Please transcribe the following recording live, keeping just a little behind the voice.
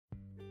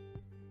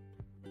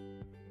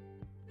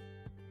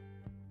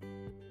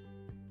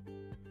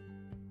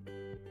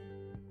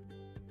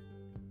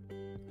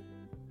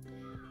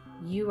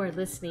You are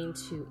listening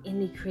to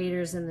Indie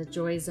Creators in the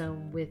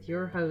JoyZone with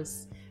your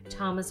hosts,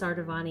 Thomas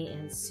Ardavany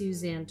and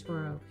Suzanne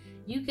Toro.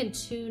 You can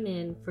tune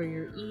in for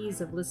your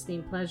ease of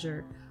listening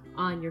pleasure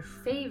on your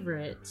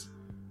favorite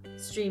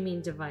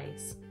streaming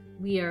device.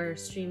 We are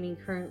streaming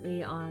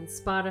currently on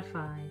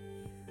Spotify,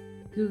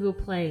 Google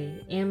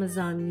Play,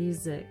 Amazon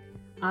Music,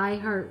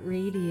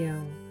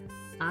 iHeartRadio,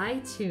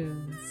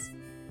 iTunes,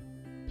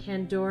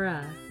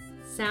 Pandora,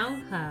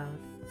 SoundCloud,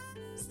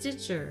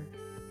 Stitcher,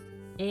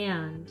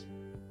 and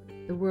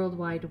the World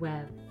Wide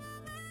Web.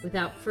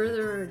 Without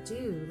further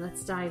ado,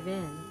 let's dive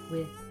in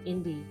with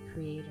Indie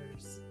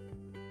Creators.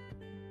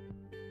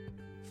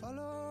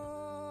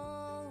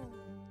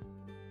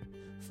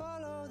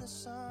 Follow the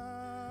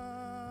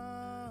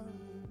sun,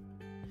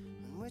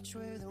 and which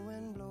way the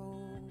wind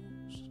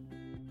blows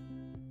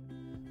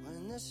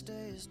when this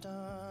day is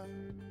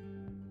done.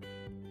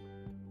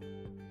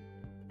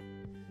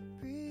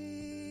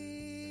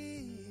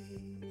 Breathe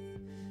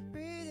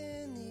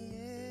in the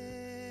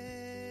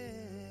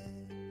air,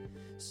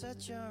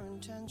 set your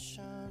intentions,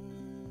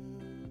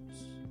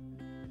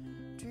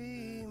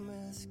 dream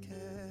with care.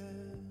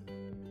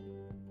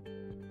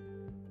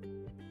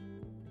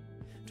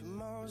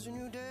 Tomorrow's a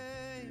new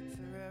day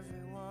for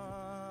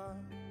everyone,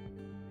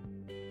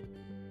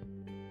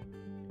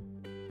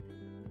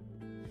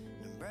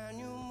 a brand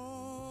new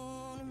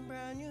moon and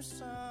brand new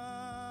sun.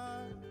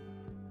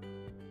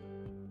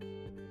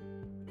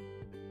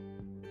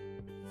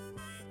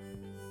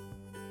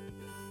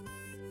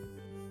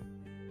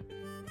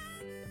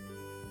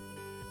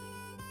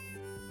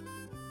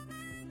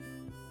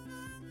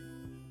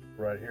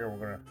 Right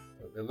here,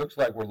 it looks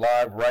like we're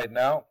live right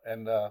now.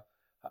 And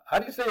how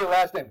do you say your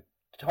last name?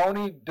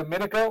 Tony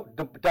Damico?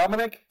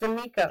 Dominic?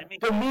 Damico.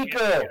 Damico.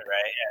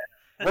 Right,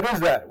 yeah. What is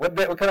that? What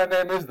kind of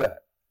name is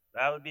that?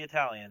 That would be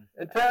Italian.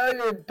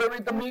 Italian. Tony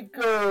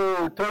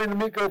Damico. Tony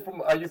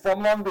Damico are you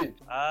from Long Beach?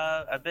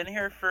 I've been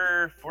here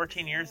for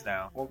 14 years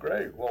now. Well,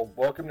 great. Well,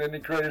 welcome to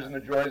Indie Creators in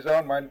the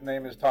JoyZone. My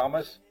name is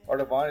Thomas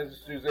Ardavany. This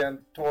is Suzanne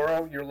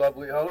Toro, your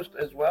lovely host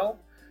as well.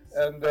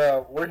 And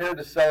we're here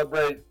to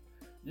celebrate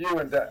you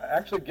and to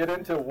actually get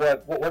into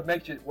what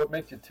makes you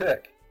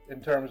tick in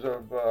terms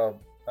of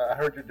I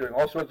heard you're doing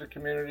all sorts of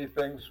community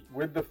things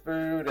with the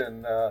food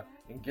and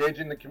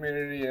engaging the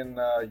community in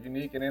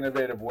unique and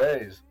innovative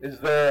ways. Was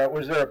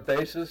there a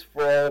basis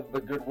for all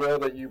the goodwill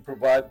that you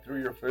provide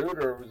through your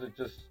food, or was it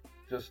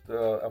just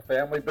a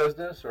family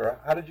business, or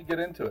how did you get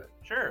into it?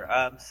 Sure.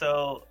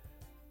 So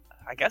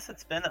I guess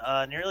it's been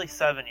nearly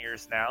 7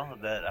 years now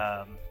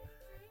that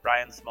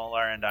Ryan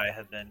Smolar and I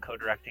have been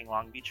co-directing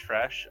Long Beach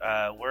Fresh.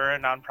 We're a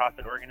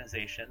nonprofit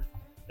organization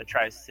that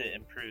tries to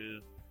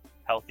improve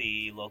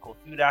healthy local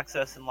food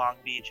access in Long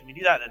Beach, and we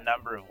do that in a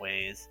number of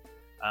ways.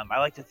 I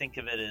like to think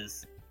of it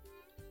as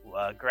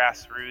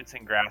grassroots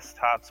and grass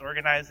tops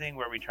organizing,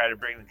 where we try to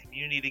bring the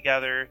community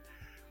together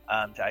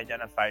to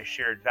identify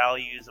shared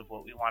values of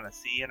what we want to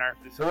see in our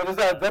food. So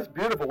that's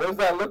beautiful. What does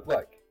that look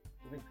like?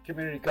 The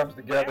community comes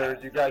together,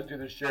 you guys do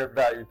this shared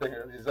value thing.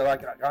 Is it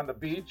like on the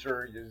beach,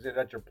 or is it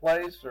at your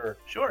place, or?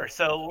 Sure.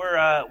 So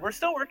we're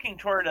still working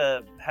toward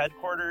a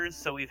headquarters.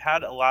 So we've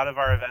had a lot of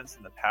our events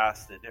in the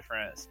past at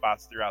different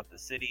spots throughout the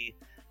city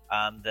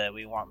that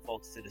we want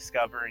folks to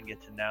discover and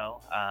get to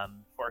know.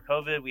 For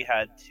COVID, we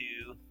had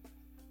 2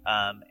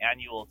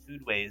 annual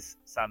Foodways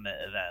Summit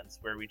events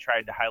where we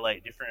tried to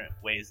highlight different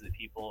ways that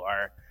people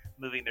are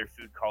moving their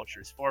food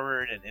cultures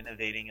forward and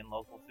innovating in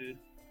local food.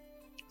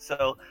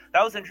 So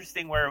that was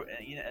interesting, where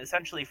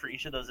essentially for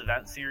each of those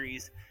event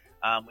series,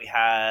 we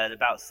had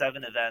about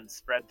 7 events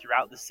spread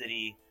throughout the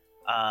city,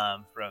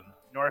 from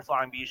North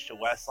Long Beach to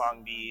West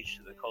Long Beach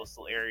to the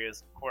coastal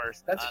areas, of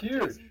course. That's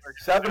huge.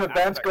 7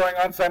 events going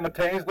on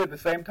simultaneously at the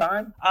same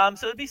time?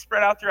 So it'd be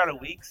spread out throughout a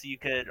week, so you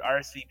could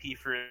RSVP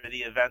for the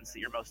events that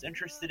you're most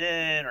interested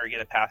in or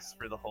get a pass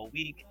for the whole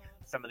week.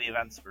 Some of the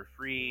events were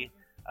free.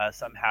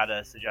 Some had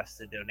a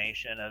suggested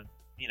donation of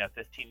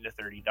 $15 to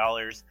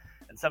 $30.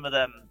 And some of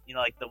them,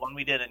 like the one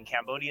we did in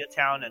Cambodia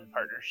Town in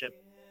partnership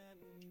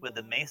with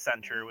the May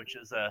Center, which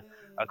is a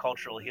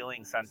cultural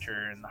healing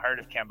center in the heart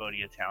of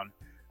Cambodia Town.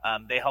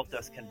 They helped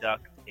us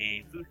conduct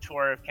a food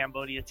tour of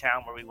Cambodia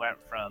Town, where we went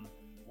from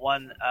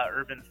one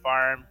urban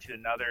farm to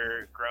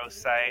another grow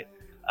site,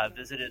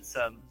 visited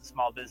some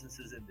small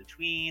businesses in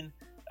between,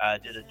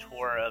 did a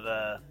tour of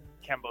a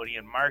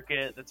Cambodian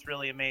market that's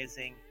really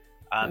amazing,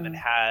 and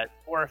had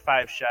 4 or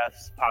 5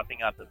 chefs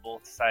popping up at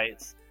both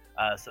sites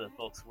so that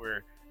folks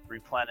were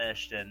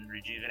replenished and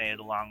rejuvenated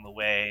along the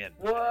way. And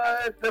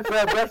what?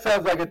 That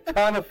sounds like a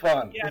ton of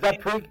fun. Yeah, is that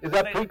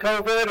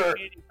pre-COVID or?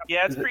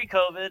 Yeah, it's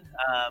pre-COVID.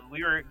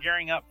 We were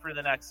gearing up for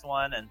the next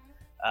one, and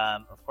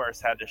of course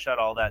had to shut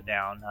all that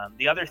down.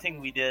 The other thing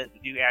we do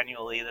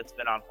annually that's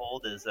been on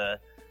hold is a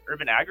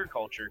urban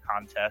agriculture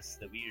contest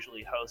that we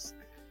usually host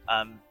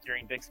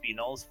during Bixby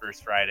Knowles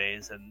First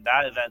Fridays, and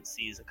that event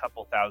sees a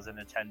couple thousand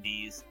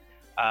attendees.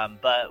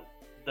 But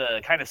the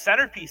kind of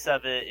centerpiece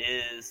of it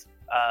is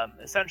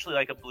essentially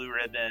like a blue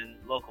ribbon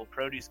local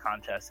produce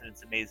contest, and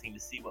it's amazing to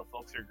see what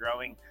folks are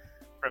growing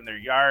from their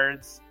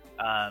yards,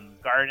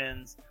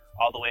 gardens,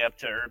 all the way up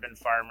to urban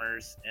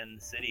farmers in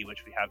the city,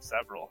 which we have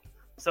several.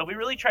 So we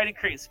really try to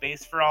create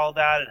space for all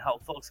that and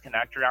help folks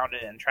connect around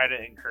it and try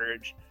to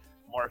encourage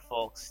more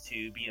folks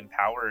to be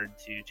empowered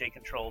to take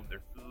control of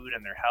their food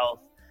and their health.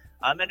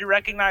 And to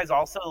recognize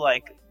also,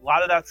 like, a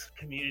lot of that's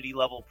community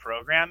level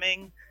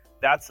programming.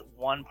 That's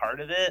one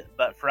part of it.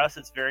 But for us,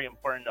 it's very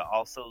important to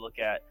also look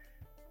at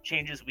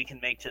changes we can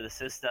make to the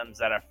systems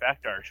that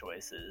affect our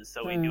choices.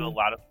 So we do a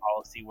lot of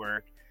policy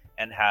work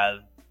and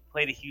have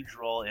played a huge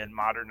role in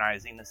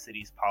modernizing the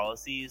city's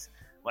policies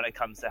when it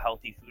comes to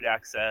healthy food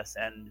access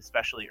and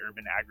especially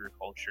urban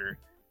agriculture,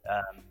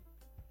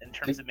 in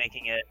terms of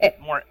making it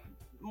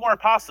more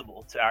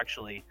possible to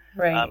actually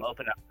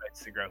open up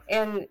sites to grow food.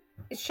 And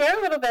share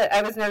a little bit.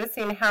 I was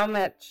noticing how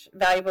much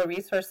valuable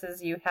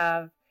resources you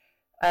have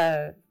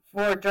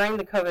for during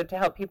the COVID to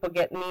help people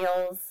get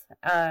meals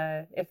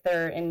if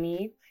they're in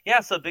need. Yeah,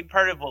 so a big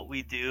part of what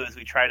we do is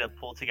we try to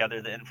pull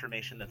together the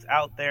information that's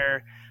out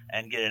there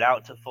and get it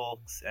out to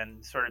folks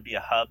and sort of be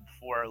a hub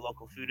for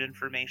local food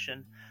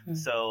information.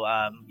 So,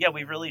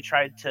 we've really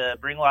tried to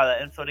bring a lot of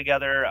that info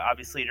together.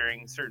 Obviously,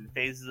 during certain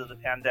phases of the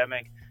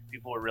pandemic,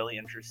 people were really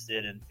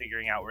interested in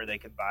figuring out where they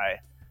could buy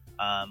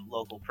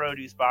local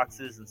produce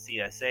boxes and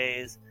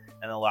CSAs.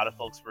 And a lot of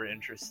folks were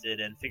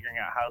interested in figuring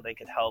out how they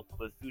could help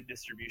with food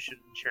distribution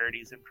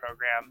charities and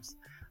programs.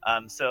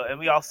 And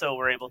we also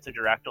were able to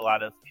direct a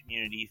lot of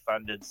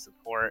community-funded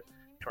support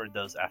toward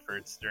those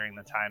efforts during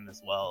the time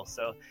as well.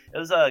 So it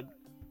was a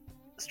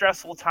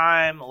stressful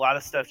time, a lot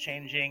of stuff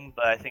changing,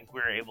 but I think we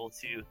were able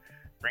to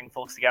bring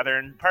folks together.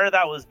 And part of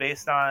that was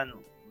based on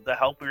the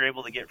help we were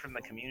able to get from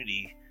the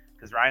community,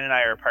 because Ryan and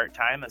I are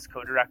part-time as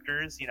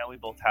co-directors. You know, we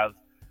both have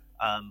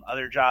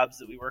other jobs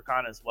that we work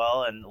on as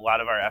well, and a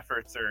lot of our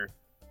efforts are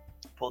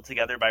pulled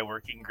together by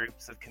working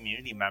groups of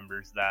community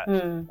members that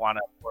want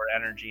to pour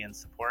energy and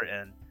support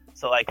in.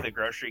 So like the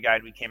grocery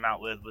guide we came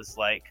out with was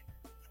like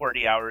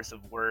 40 hours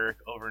of work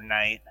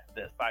overnight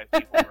that 5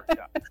 people worked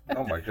on.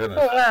 Oh my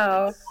goodness.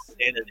 Wow.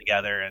 Stayed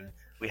together, and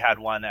we had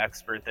one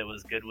expert that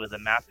was good with the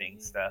mapping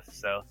stuff.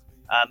 So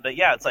but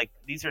yeah, it's like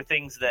these are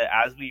things that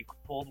as we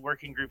pulled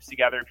working groups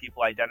together,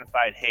 people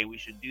identified, hey, we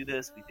should do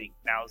this. We think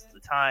now's the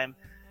time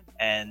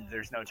and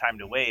there's no time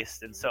to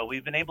waste. And so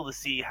we've been able to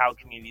see how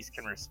communities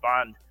can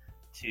respond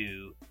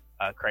to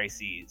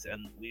crises,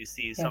 and we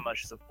see so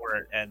much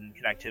support and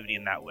connectivity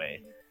in that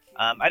way.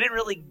 I didn't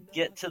really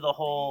get to the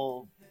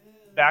whole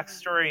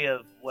backstory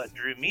of what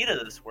drew me to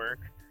this work,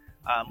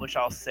 which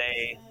I'll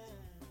say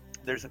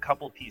there's a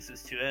couple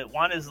pieces to it.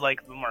 One is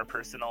like the more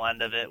personal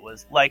end of it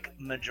was like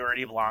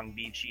majority of Long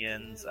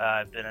Beachians.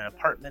 I've been an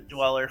apartment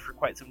dweller for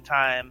quite some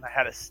time. I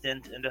had a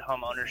stint into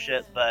home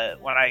ownership, but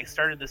when I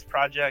started this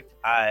project,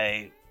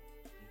 I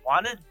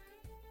wanted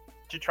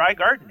to try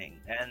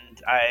gardening,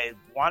 and I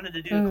wanted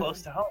to do it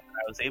close to home.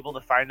 I was able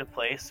to find a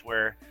place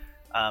where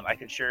I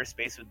could share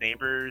space with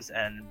neighbors,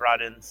 and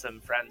brought in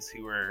some friends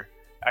who were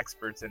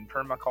experts in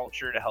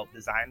permaculture to help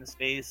design the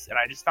space. And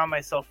I just found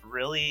myself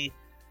really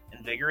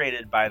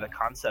invigorated by the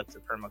concept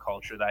of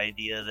permaculture, the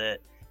idea that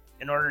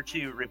in order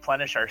to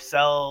replenish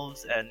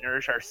ourselves and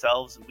nourish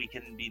ourselves, we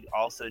can be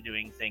also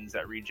doing things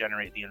that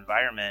regenerate the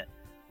environment,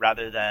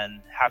 rather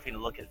than having to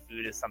look at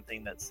food as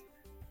something that's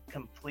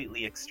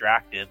completely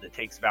extractive, that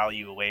takes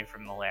value away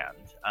from the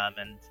land.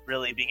 And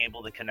really being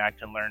able to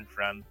connect and learn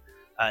from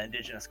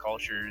indigenous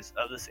cultures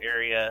of this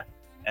area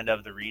and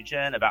of the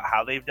region about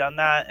how they've done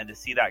that, and to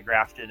see that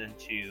grafted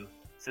into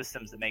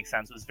systems that make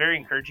sense was very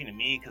encouraging to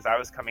me, because I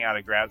was coming out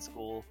of grad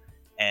school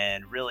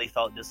and really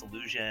felt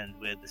disillusioned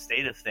with the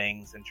state of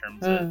things in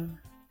terms of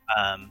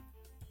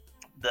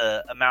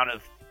the amount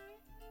of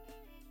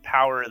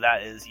power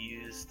that is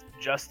used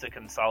just to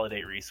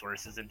consolidate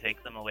resources and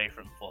take them away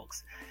from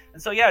folks.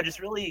 And so just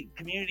really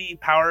community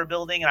power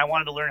building, and I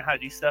wanted to learn how to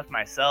do stuff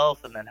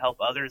myself and then help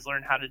others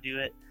learn how to do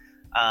it.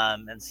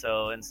 And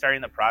so in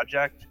starting the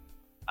project,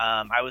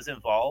 I was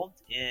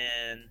involved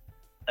in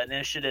an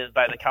initiative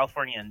by the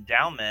California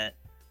Endowment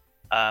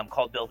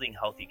called Building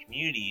Healthy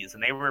Communities,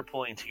 and they were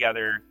pulling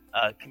together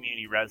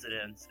community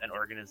residents and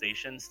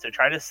organizations to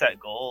try to set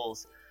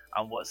goals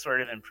on what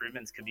sort of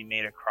improvements could be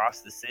made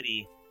across the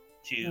city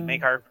to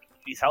make our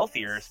communities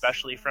healthier,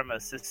 especially from a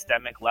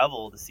systemic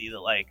level, to see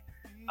that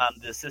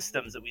the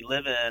systems that we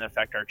live in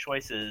affect our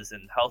choices,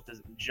 and health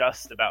isn't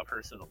just about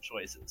personal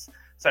choices.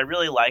 So I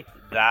really like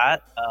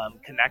that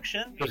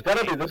connection. There's got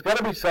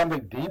to be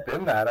something deep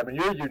in that. I mean,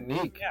 you're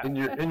unique in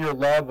your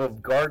love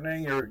of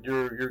gardening,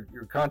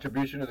 your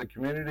contribution to the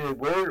community.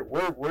 Where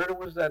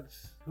was that?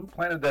 Who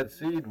planted that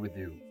seed with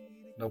you?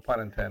 No pun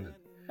intended.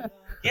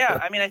 Yeah,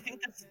 I mean, I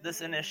think this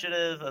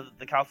initiative of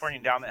the California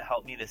Endowment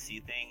helped me to see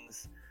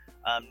things.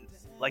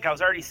 I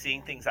was already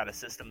seeing things at a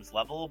systems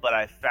level, but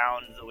I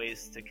found the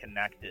ways to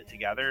connect it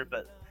together.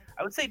 But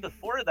I would say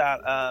before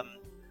that,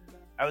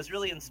 I was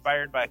really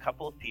inspired by a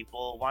couple of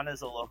people. One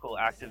is a local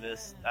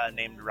activist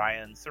named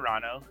Ryan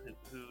Serrano,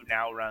 who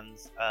now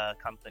runs a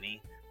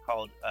company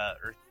called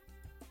Earth.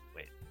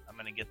 Wait, I'm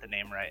going to get the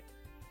name right.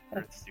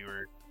 Earth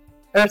Steward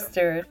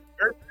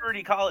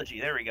Ecology.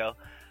 There we go.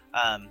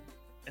 And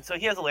so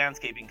he has a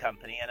landscaping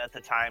company, and at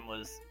the time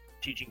was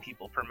teaching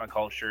people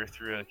permaculture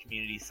through a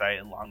community site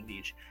in Long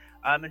Beach.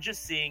 And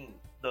just seeing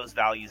those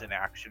values in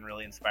action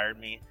really inspired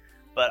me.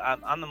 But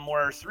on the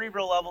more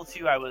cerebral level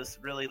too, I was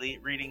really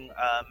reading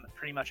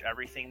pretty much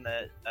everything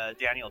that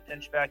Daniel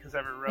Pinchbeck has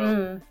ever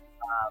wrote.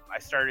 I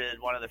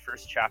started one of the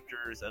first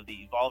chapters of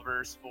the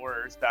Evolver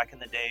Spores back in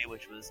the day,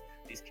 which was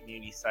these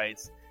community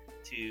sites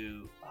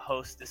to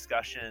host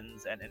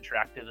discussions and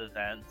interactive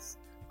events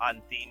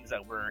on themes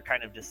that were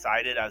kind of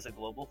decided as a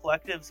global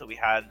collective. So we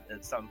had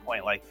at some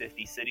point like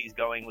 50 cities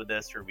going with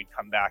this, or we'd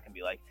come back and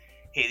be like,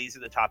 hey, these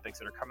are the topics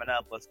that are coming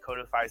up. Let's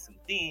codify some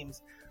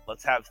themes.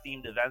 Let's have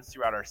themed events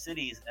throughout our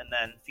cities, and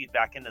then feed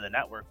back into the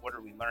network. What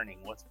are we learning?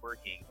 What's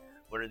working?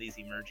 What are these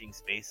emerging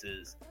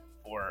spaces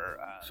for?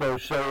 So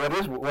what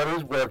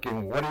is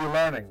working? What are you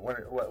learning?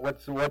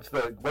 What's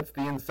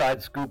the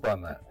inside scoop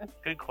on that?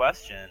 Good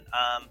question.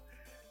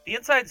 The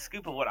inside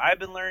scoop of what I've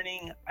been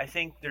learning, I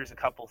think there's a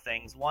couple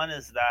things. One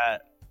is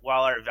that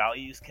while our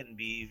values can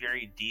be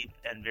very deep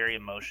and very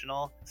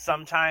emotional,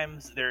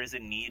 sometimes there is a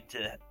need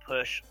to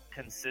push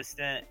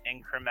consistent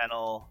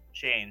incremental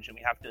change, and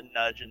we have to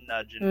nudge and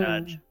nudge and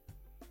nudge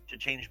to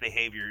change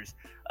behaviors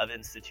of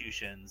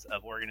institutions,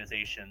 of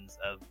organizations,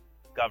 of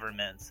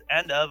governments,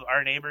 and of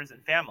our neighbors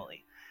and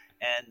family.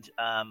 And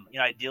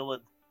I deal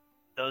with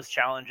those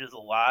challenges a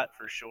lot,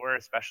 for sure,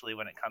 especially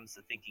when it comes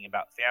to thinking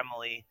about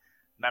family,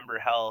 member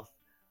health,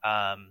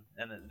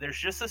 and there's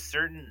just a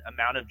certain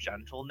amount of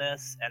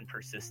gentleness and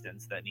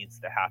persistence that needs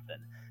to happen,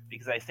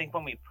 because I think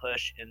when we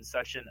push in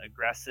such an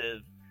aggressive,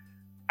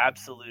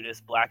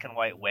 absolutist, black and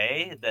white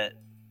way, that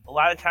a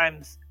lot of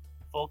times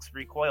folks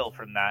recoil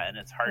from that, and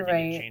it's hard to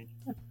get change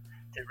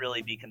to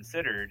really be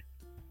considered,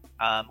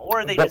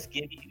 or they just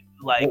give you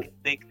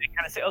they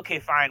kind of say, okay,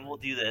 fine, we'll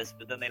do this,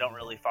 but then they don't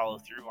really follow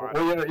through on it.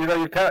 Well,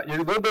 you're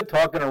a little bit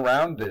talking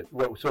around it.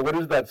 So what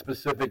is that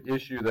specific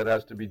issue that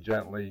has to be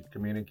gently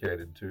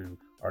communicated to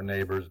our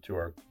neighbors, to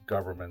our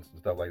governments and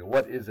stuff like that?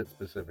 What is it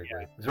specifically?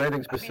 Yeah. Is there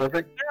anything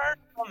specific? There are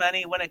so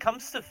many. When it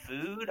comes to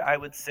food, I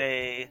would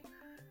say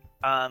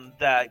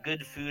that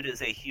good food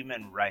is a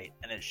human right,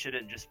 and it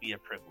shouldn't just be a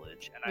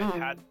privilege. And I've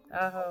had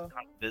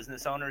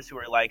business owners who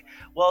are like,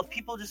 well, if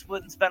people just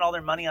wouldn't spend all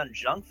their money on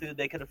junk food,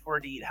 they could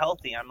afford to eat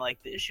healthy. I'm like,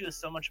 the issue is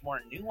so much more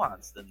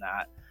nuanced than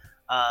that.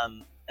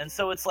 And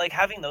so it's like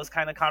having those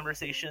kind of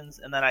conversations.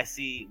 And then I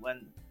see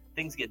when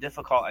things get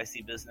difficult, I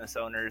see business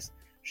owners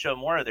show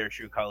more of their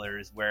true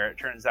colors, where it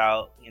turns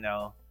out,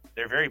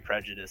 they're very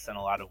prejudiced in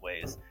a lot of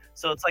ways.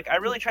 So it's like I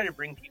really try to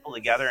bring people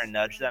together and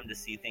nudge them to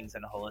see things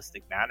in a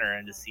holistic manner,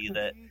 and to see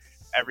that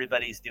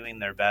everybody's doing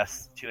their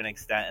best to an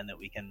extent, and that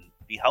we can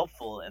be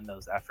helpful in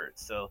those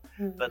efforts. So,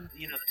 but the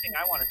thing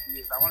I want to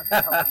see is I want to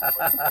see healthy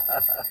choices.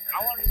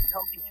 I want to see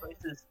healthy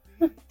choices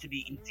to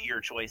be easier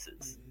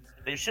choices.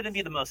 They shouldn't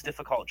be the most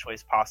difficult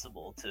choice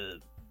possible to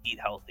eat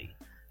healthy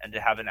and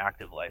to have an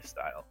active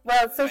lifestyle.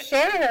 Well, so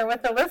share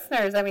with the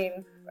listeners. I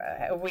mean,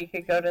 we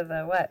could go to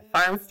the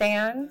farm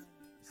stand.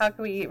 How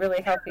can we eat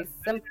really healthy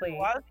simply? A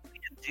lot of things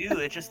we can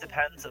do. It just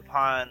depends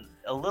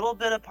a little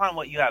bit upon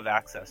what you have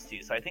access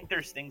to. So I think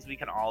there's things we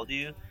can all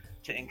do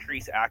to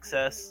increase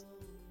access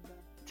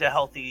to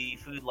healthy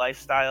food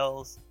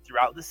lifestyles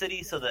throughout the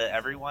city, so that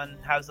everyone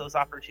has those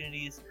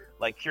opportunities,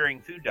 like curing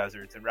food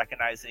deserts and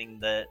recognizing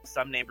that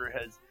some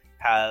neighborhoods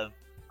have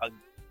a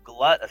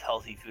glut of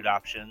healthy food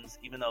options,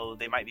 even though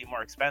they might be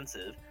more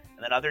expensive,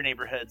 and then other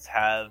neighborhoods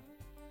have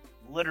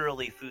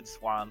literally food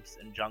swamps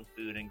and junk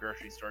food in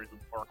grocery stores with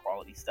poor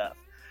quality stuff.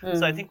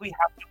 So I think we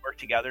have to work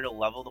together to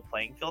level the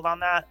playing field on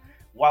that,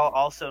 while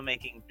also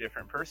making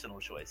different personal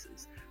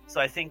choices. So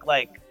I think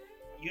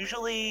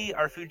usually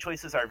our food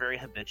choices are very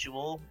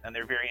habitual and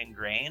they're very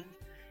ingrained,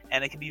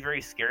 and it can be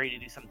very scary to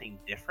do something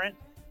different,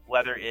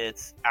 whether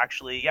it's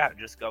actually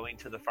just going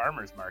to the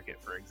farmer's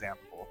market, for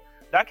example.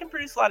 That can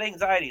produce a lot of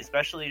anxiety,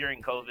 especially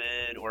during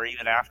COVID or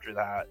even after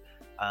that.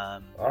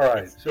 All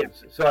right. So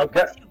once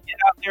you get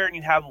out there and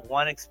you have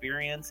one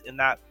experience in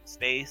that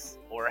space,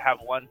 or have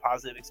one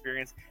positive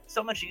experience, it's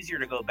so much easier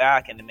to go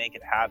back and to make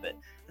it habit.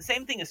 The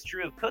same thing is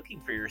true of cooking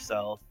for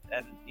yourself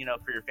and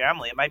for your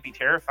family. It might be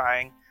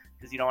terrifying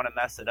because you don't want to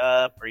mess it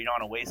up, or you don't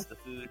want to waste the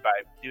food by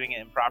doing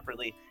it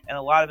improperly, and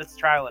a lot of it's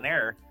trial and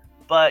error.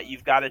 But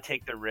you've got to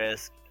take the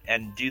risk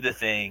and do the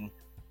thing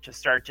to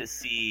start to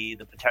see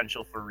the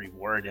potential for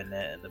reward in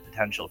it, and the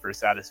potential for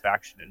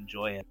satisfaction and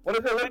joy in it.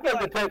 What does it look like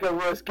to take a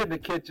risk in the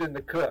kitchen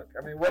to cook?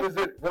 I mean, what does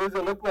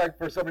it look like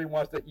for somebody who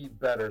wants to eat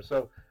better?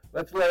 So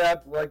let's lay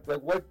out like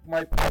what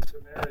might be a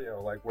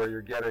scenario where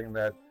you're getting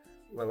that.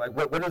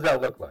 What does that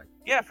look like?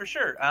 Yeah, for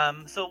sure.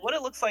 So what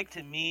it looks like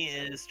to me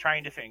is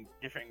trying different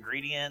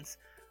ingredients,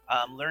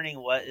 learning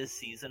what is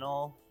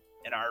seasonal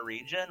in our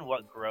region,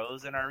 what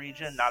grows in our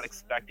region, not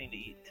expecting to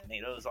eat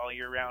tomatoes all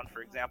year round,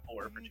 for example,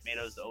 or for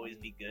tomatoes to always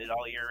be good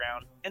all year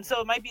round. And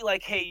so it might be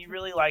like, hey, you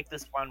really like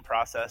this one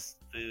processed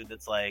food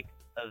that's like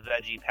a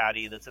veggie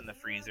patty that's in the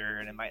freezer,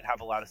 and it might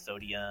have a lot of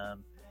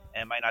sodium,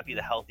 and it might not be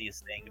the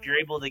healthiest thing. If you're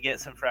able to get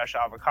some fresh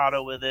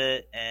avocado with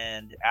it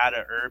and add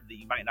a herb that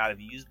you might not have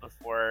used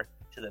before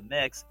to the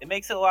mix, it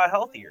makes it a lot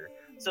healthier.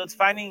 So it's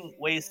finding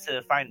ways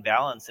to find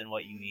balance in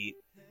what you eat,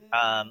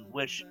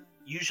 which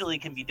usually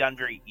can be done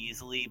very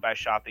easily by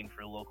shopping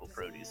for local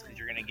produce, because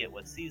you're going to get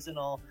what's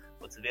seasonal,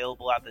 what's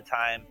available at the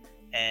time,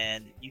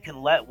 and you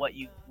can let what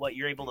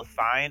you're able to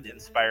find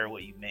inspire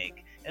what you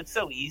make. It's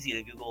so easy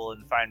to Google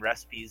and find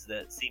recipes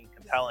that seem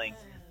compelling,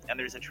 and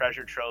there's a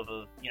treasure trove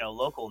of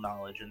local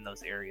knowledge in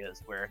those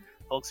areas where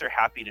folks are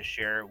happy to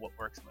share what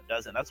works and what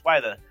doesn't. That's why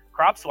the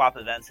crop swap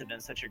events have been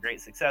such a great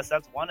success.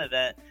 That's one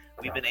event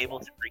we've been able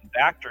to bring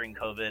back during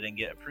COVID and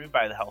get approved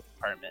by the health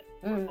department.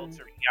 Where folks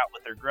are bringing out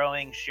what they're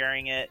growing,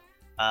 sharing it,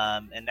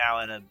 and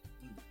now in a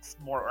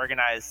more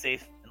organized,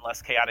 safe, and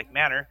less chaotic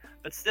manner.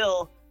 But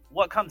still,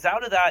 what comes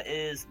out of that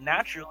is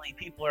naturally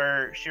people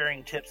are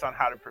sharing tips on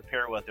how to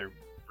prepare what they're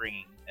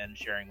bringing and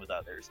sharing with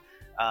others.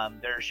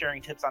 They're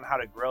sharing tips on how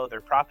to grow.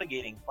 They're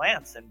propagating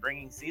plants and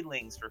bringing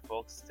seedlings for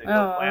folks to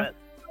go plant it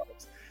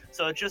themselves.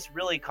 So it just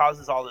really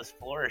causes all this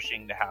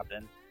flourishing to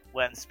happen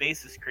when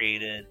space is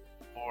created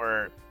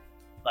for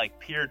like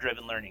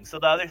peer-driven learning. So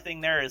the other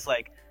thing there is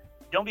like,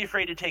 don't be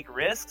afraid to take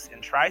risks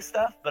and try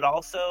stuff, but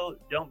also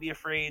don't be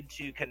afraid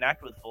to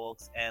connect with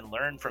folks and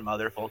learn from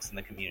other folks in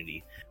the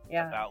community.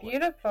 Yeah,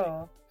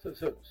 beautiful.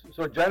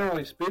 So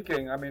generally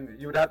speaking, I mean,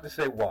 you would have to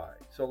say why.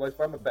 So like if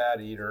I'm a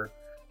bad eater,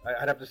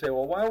 I'd have to say,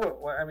 well,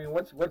 why? I mean,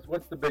 what's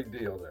the big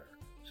deal there?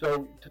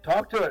 So to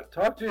talk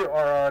to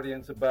our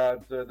audience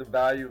about the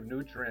value of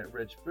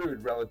nutrient-rich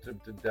food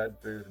relative to dead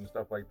food and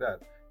stuff like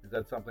that. Is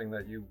that something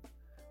that you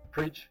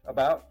preach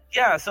about?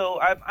 Yeah, so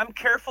I'm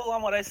careful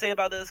on what I say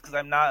about this because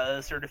I'm not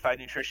a certified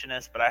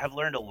nutritionist, but I have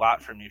learned a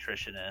lot from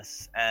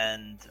nutritionists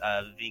and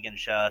vegan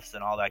chefs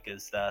and all that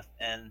good stuff.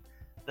 And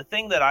the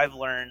thing that I've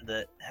learned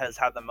that has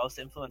had the most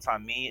influence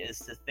on me is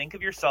to think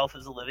of yourself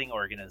as a living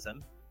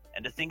organism,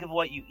 and to think of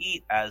what you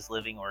eat as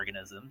living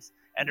organisms,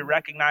 and to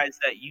recognize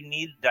that you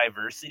need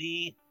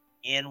diversity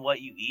in what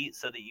you eat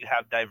so that you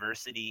have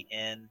diversity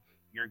in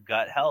your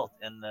gut health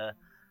and the,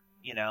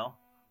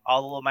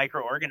 all the little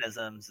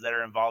microorganisms that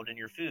are involved in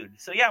your food.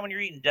 So yeah, when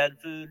you're eating dead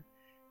food,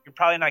 you're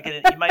probably not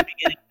getting, you might be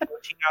getting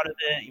protein out of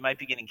it, you might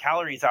be getting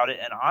calories out of it.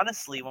 And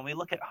honestly, when we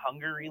look at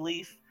hunger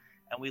relief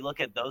and we look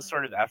at those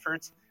sort of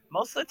efforts,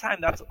 most of the time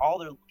that's all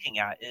they're looking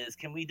at is,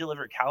 can we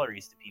deliver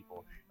calories to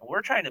people? And what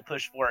we're trying to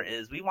push for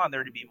is we want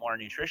there to be more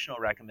nutritional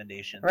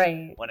recommendations when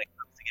it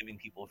comes to giving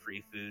people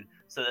free food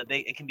so that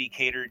it can be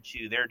catered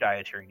to their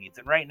dietary needs.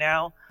 And right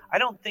now, I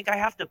don't think I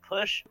have to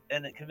push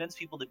and convince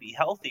people to be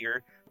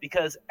healthier,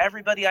 because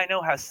everybody I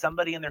know has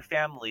somebody in their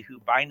family who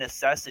by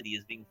necessity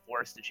is being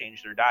forced to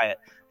change their diet.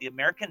 The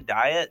American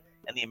diet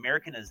and the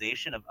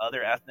Americanization of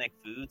other ethnic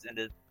foods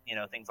into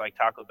things like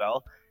Taco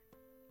Bell,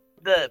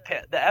 the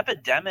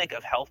epidemic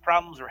of health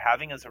problems we're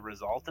having as a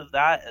result of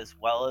that, as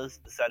well as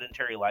the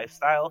sedentary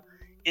lifestyle,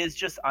 is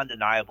just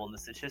undeniable, and the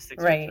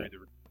statistics are through the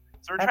roof.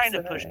 So we're trying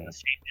to push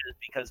those changes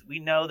because we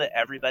know that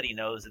everybody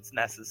knows it's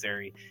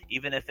necessary,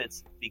 even if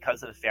it's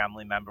because of a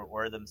family member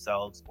or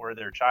themselves or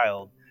their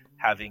child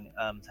having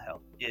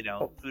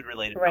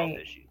food-related health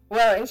issues.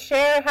 Well, and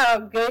share how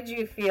good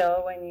you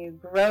feel when you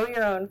grow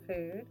your own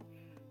food,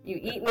 you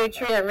eat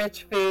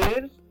nutrient-rich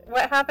food.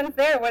 What happens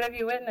there? What have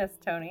you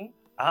witnessed, Tony?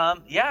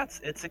 Yeah,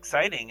 it's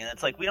exciting, and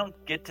it's like we don't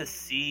get to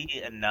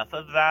see enough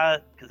of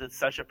that because it's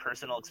such a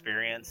personal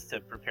experience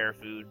to prepare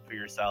food for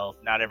yourself.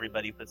 Not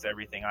everybody puts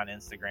everything on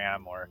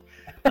Instagram or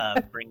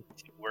brings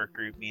to a work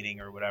group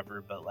meeting or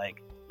whatever, but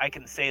like I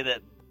can say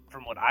that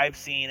from what I've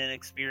seen and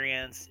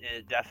experienced,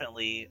 it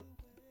definitely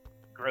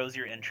grows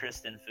your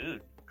interest in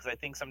food, because I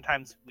think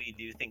sometimes we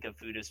do think of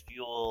food as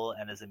fuel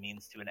and as a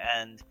means to an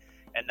end,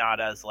 and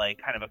not as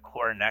like kind of a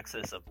core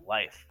nexus of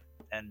life.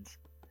 And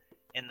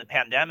in the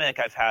pandemic,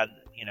 I've had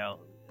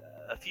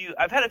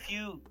a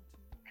few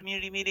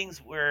community meetings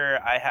where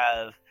I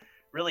have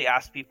really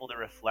asked people to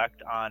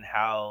reflect on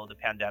how the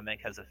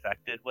pandemic has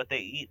affected what they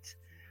eat.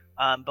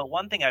 But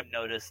one thing I've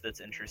noticed that's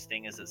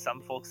interesting is that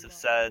some folks have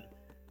said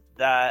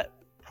that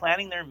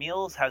planning their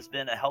meals has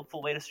been a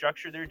helpful way to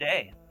structure their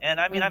day. And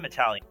I mean, I'm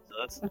Italian,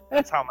 so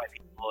that's how my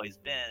people have always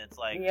been. It's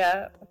like,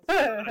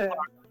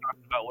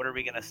 about what are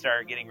we going to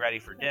start getting ready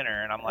for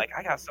dinner, and I'm like,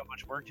 I got so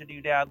much work to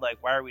do, Dad, like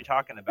why are we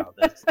talking about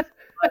this?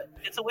 But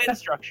it's a way to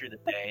structure the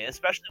day,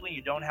 especially when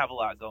you don't have a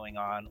lot going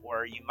on,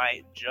 or you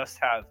might just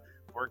have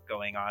work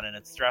going on and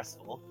it's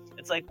stressful.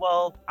 It's like,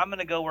 well, I'm going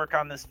to go work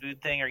on this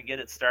food thing or get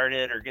it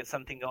started or get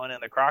something going in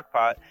the crock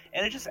pot,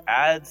 and it just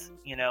adds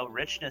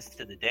richness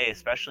to the day,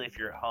 especially if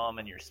you're at home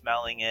and you're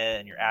smelling it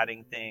and you're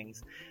adding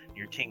things,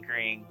 you're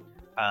tinkering,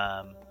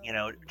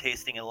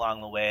 tasting it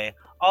along the way.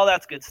 All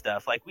that's good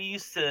stuff. Like we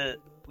used to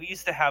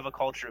have a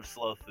culture of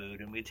slow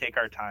food, and we take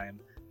our time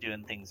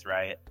doing things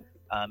right.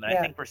 And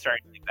I think we're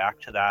starting to get back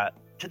to that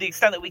to the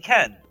extent that we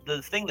can.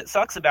 The thing that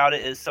sucks about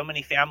it is so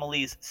many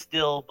families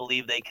still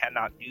believe they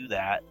cannot do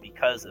that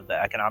because of the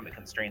economic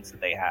constraints that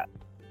they have.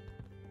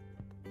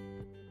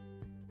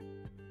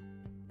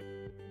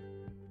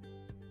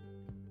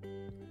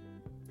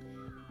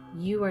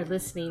 You are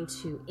listening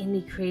to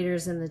Indie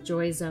Creators in the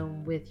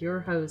JoyZone with your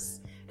hosts,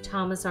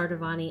 Thomas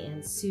Ardavany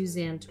and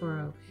Suzanne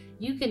Toro.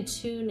 You can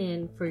tune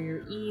in for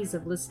your ease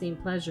of listening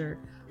pleasure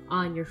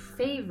on your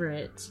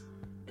favorite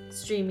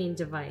streaming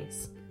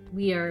device.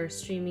 We are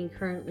streaming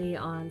currently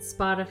on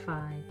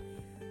Spotify,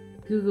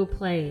 Google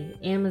Play,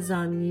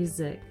 Amazon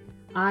Music,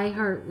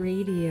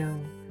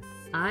 iHeartRadio,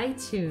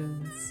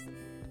 iTunes,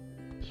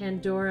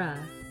 Pandora,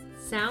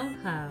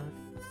 SoundCloud,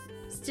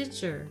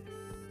 Stitcher,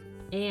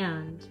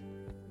 and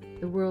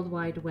the World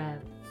Wide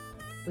Web.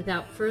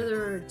 Without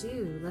further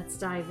ado, let's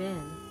dive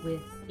in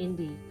with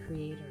indie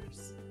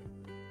creators.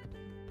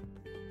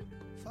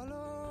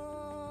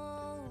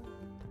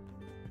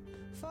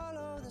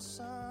 Follow the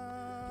sun,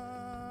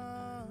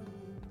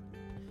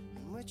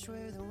 and which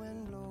way the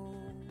wind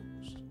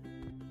blows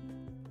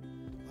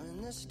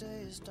when this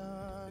day is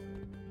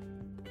done.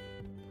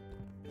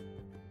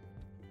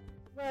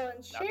 Well,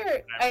 and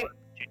share,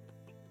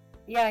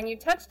 and you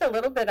touched a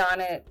little bit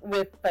on it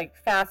with like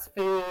fast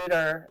food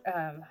or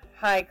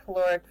high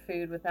caloric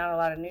food with not a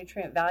lot of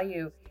nutrient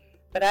value.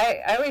 But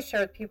I always share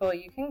with people,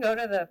 you can go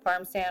to the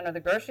farm stand or the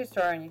grocery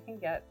store and you can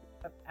get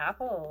an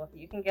apple,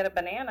 you can get a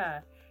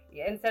banana.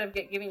 Instead of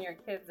giving your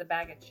kids a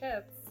bag of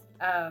chips,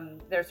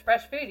 there's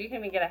fresh food. You can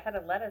even get a head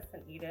of lettuce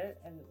and eat it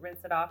and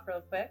rinse it off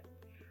real quick.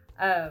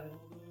 Yeah,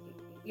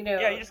 you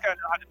just gotta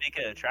know how to make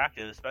it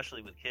attractive,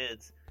 especially with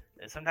kids.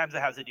 Sometimes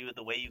it has to do with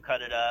the way you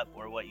cut it up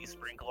or what you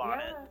sprinkle on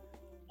it,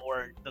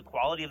 or the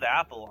quality of the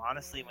apple.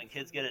 Honestly, when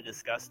kids get a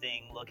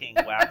disgusting looking,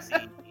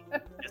 waxy,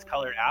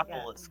 discolored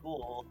apple at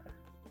school,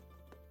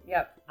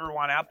 never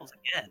want apples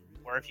again.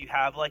 Or if you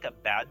have like a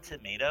bad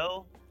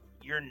tomato,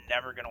 you're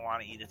never going to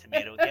want to eat a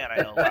tomato again.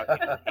 I know a lot of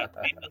people hate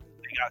tomatoes.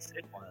 They got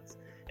sick ones.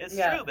 It's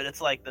true, but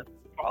it's like the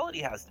quality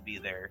has to be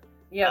there.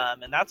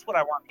 And that's what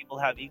I want people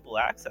to have equal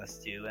access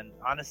to. And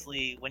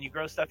honestly, when you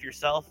grow stuff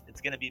yourself,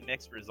 it's going to be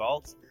mixed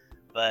results.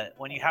 But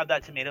when you have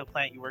that tomato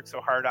plant you work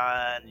so hard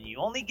on, and you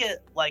only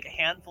get like a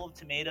handful of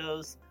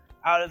tomatoes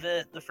out of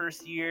it the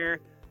first year,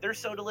 they're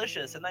so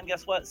delicious. And then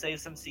guess what? Save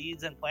some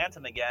seeds and plant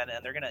them again,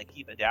 and they're going to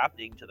keep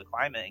adapting to the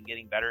climate and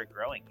getting better at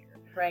growing here.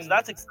 Right. So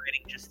that's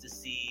exciting just to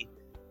see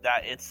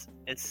that it's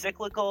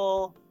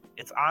cyclical,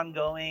 it's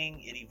ongoing,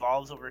 it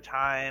evolves over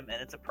time,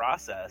 and it's a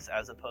process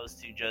as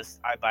opposed to just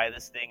I buy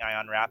this thing, I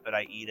unwrap it,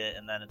 I eat it,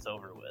 and then it's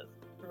over with.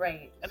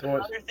 Right. And the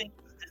other thing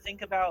is to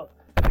think about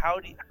how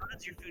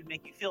does your food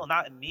make you feel?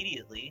 Not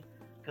immediately,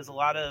 because a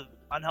lot of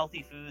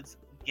unhealthy foods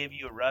give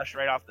you a rush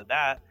right off the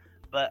bat,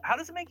 but how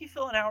does it make you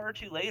feel an hour or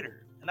two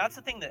later? And that's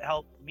the thing that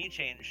helped me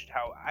change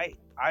how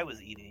I was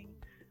eating.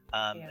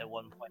 At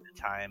one point in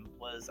time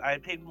was I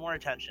paid more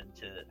attention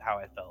to how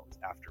I felt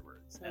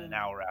afterwards, and an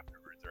hour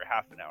afterwards or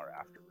half an hour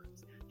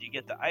afterwards. Do you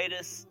get the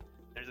itis?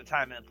 There's a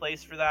time and a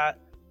place for that.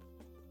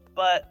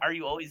 But are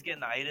you always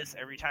getting the itis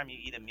every time you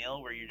eat a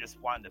meal where you're just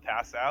wanting to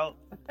pass out?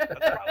 That's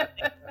probably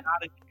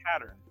not a good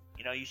pattern.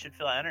 You should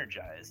feel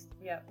energized.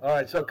 Yeah. All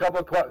right, so a couple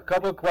of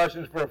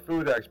questions for a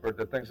food expert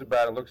that thinks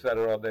about it, looks at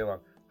it all day long.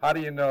 How do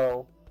you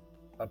know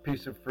a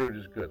piece of fruit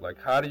is good? Like,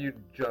 how do you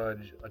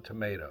judge a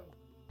tomato?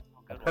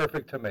 A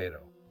perfect tomato.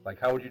 Like,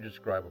 how would you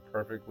describe a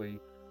perfectly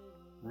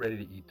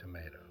ready-to-eat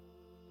tomato?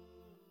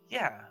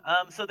 Yeah.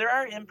 So there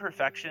are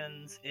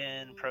imperfections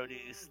in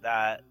produce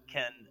that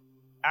can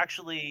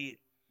actually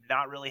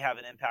not really have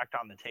an impact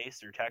on the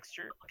taste or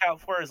texture. Look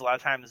out for is a lot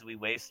of times we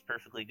waste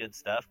perfectly good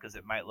stuff because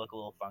it might look a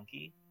little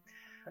funky.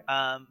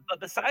 But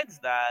besides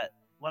that,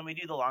 when we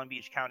do the Long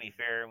Beach County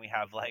Fair and we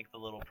have like the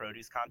little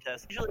produce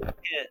contest, usually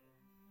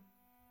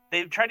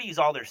they try to use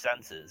all their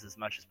senses as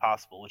much as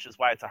possible, which is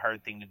why it's a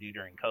hard thing to do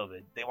during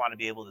COVID. They want to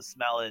be able to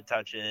smell it,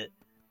 touch it,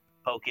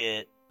 poke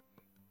it,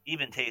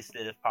 even taste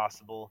it if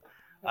possible,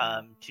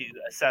 to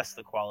assess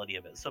the quality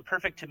of it. So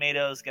perfect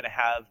tomato is going to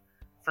have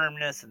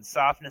firmness and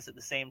softness at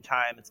the same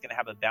time. It's going to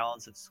have a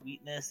balance of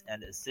sweetness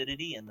and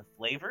acidity in the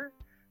flavor,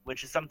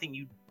 which is something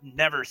you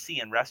never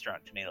see in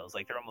restaurant tomatoes.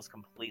 Like, they're almost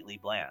completely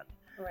bland.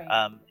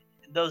 Right.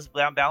 Those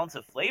balance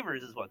of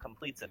flavors is what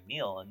completes a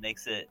meal and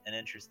makes it an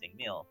interesting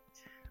meal.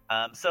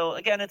 So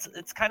again,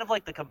 it's kind of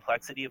like the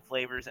complexity of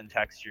flavors and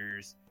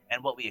textures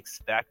and what we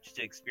expect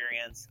to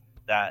experience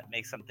that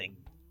makes something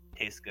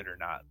taste good or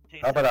not.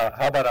 How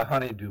about a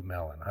honeydew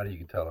melon? How do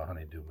you tell a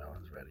honeydew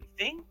melon's ready? I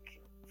think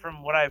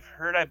from what I've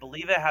heard, I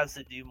believe it has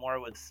to do more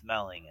with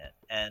smelling it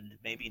and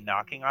maybe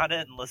knocking on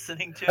it and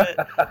listening to it.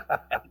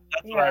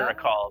 That's what I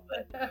recall,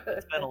 but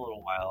it's been a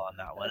little while on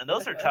that one. And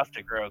those are tough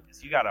to grow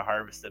because you got to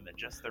harvest them at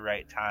just the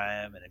right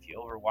time. And if you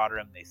overwater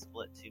them, they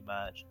split too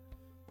much.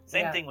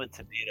 Same thing with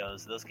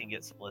tomatoes; those can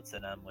get splits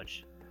in them,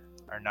 which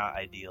are not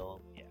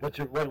ideal. Yeah. What's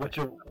your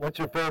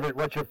favorite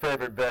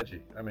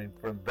veggie? I mean,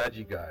 from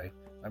veggie guy.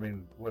 I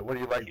mean, what do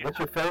you like? Yeah. What's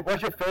your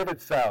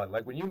favorite salad?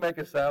 Like, when you make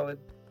a salad,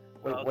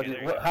 what do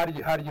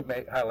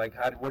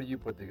you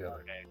put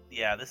together? Okay.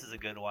 Yeah, this is a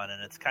good one,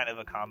 and it's kind of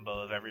a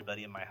combo of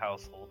everybody in my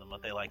household and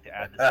what they like to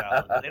add to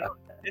salad. They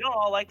don't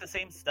all like the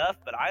same stuff,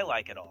 but I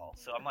like it all.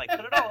 So I'm like,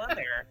 put it all in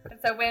there.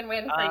 It's a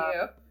win-win for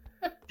you.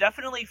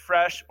 Definitely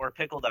fresh or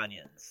pickled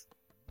onions.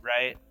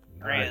 Right?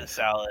 Nice. Great in a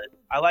salad.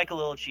 I like a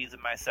little cheese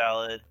in my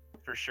salad,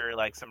 for sure,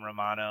 like some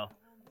Romano.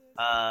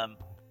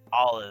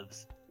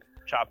 Olives.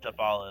 Chopped up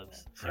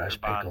olives. Super fresh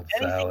bomb. pickled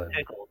Anything salad.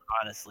 Pickled,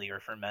 honestly, or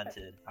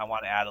fermented. I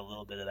want to add a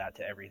little bit of that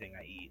to everything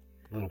I eat.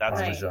 Little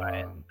that's Parmesan.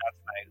 that's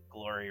my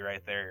glory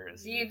right there.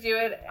 Do you do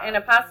it in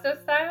a pasta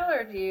style,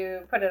 or do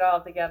you put it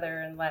all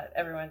together and let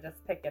everyone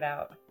just pick it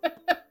out?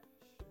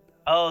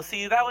 Oh,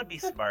 see, that would be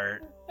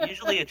smart.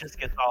 Usually it just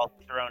gets all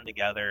thrown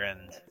together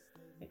and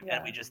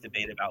we just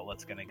debate about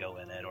what's going to go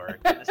in it. Or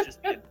can this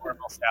just be a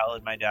normal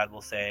salad, my dad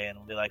will say, and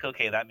we'll be like,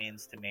 okay, that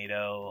means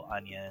tomato,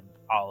 onion,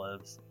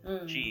 olives,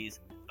 cheese.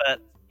 But,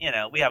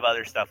 we have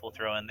other stuff we'll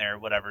throw in there,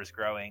 whatever's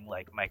growing,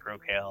 like micro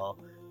kale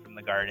from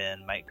the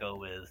garden might go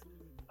with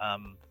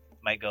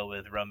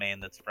romaine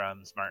that's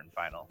from Smart and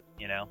Final.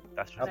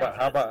 That's just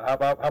how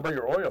about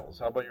your oils?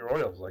 How about your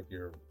oils? Like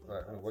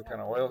what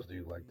kind of oils do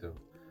you like to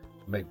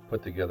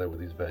put together with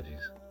these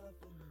veggies?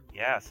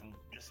 Yeah, some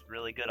just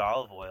really good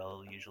olive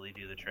oil usually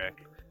do the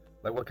trick.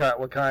 Like what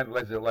kind?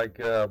 Is it like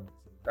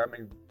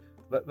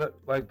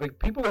like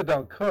people that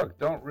don't cook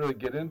don't really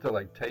get into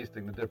like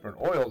tasting the different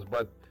oils,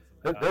 but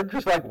they're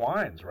just like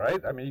wines,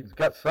 right? I mean, you've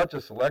got such a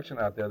selection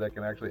out there that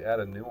can actually add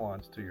a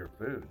nuance to your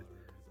food.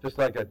 Just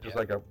like a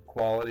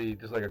quality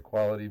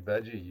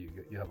veggie,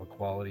 you have a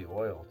quality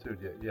oil too.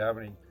 Do you have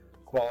any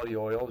quality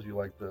oils you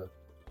like to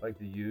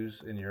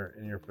use in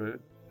your food?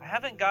 I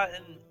haven't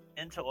gotten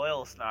into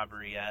oil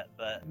snobbery yet,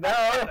 but no,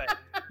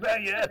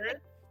 not yet.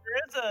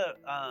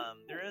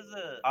 There is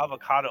a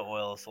avocado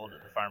oil sold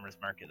at the farmer's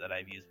market that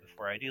I've used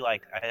before. I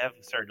have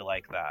started to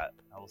like that.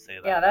 I will say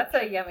that. Yeah, that's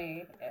a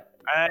yummy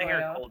I oil.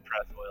 hear cold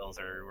press oils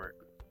are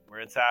where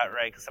it's at,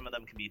 right? Because some of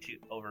them can be too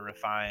over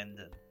refined,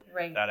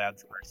 and that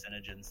adds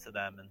carcinogens to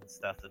them and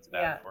stuff that's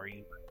bad for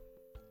you.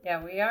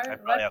 Yeah, we are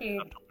lucky.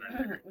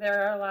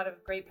 There are a lot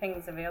of great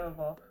things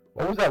available.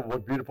 What was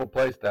that beautiful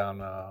place down?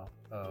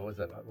 Was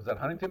that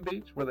Huntington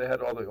Beach where they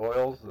had all the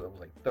oils? There was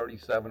like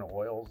 37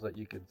 oils that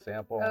you could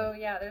sample. Oh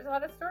yeah, there's a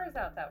lot of stores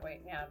out that way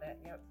now.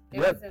 It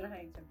was in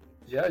Huntington Beach.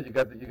 Yeah, you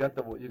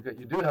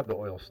do have the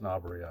oil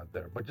snobbery out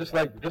there, but just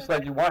like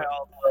you want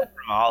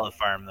from Olive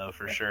Farm though,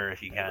 for sure,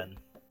 if you can.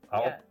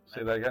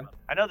 Say that again.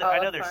 I know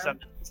there's some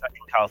in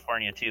Central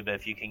California too, but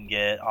if you can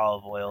get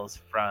olive oils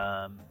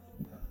from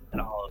an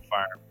olive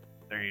farm,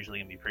 they're usually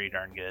gonna be pretty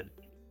darn good.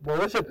 Well,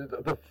 listen,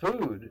 the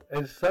food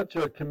is such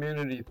a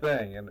community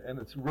thing, and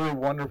it's really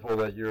wonderful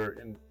that you're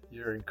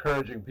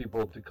encouraging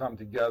people to come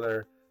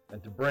together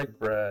and to break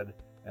bread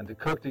and to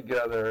cook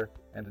together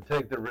and to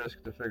take the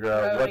risk to figure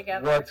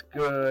out what's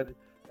good.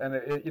 And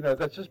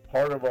that's just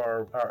part of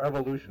our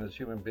evolution as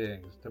human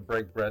beings, to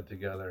break bread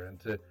together and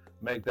to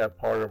make that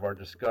part of our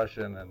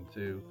discussion and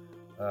to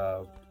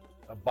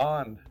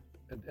bond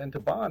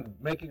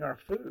making our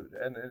food.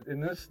 And in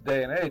this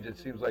day and age, it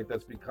seems like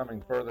that's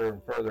becoming further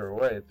and further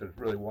away. It's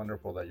really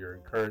wonderful that you're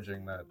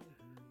encouraging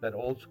that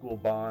old school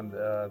bond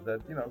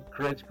that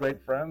creates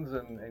great friends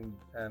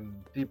and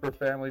deeper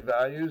family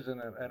values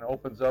and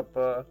opens up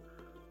a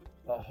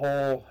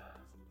whole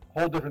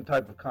different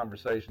type of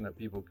conversation that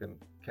people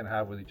can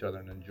have with each other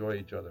and enjoy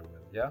each other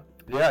with. Yeah.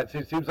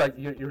 It seems like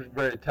you're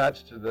very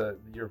attached to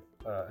your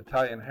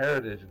Italian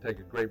heritage and take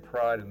a great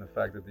pride in the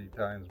fact that the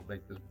Italians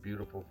make this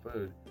beautiful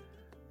food.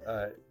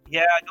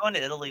 Going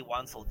to Italy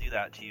once will do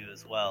that to you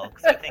as well,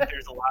 because I think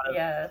there's a lot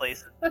of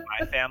places in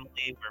my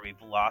family where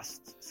we've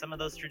lost some of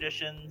those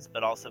traditions,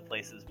 but also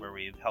places where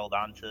we've held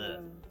on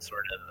to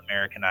sort of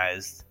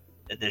Americanized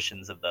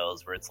editions of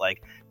those, where it's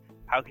like,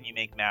 how can you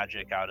make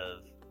magic out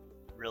of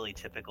really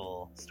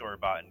typical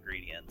store-bought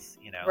ingredients,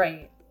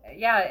 Right.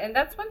 Yeah, and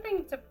that's one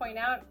thing to point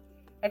out,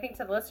 I think,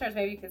 to the listeners.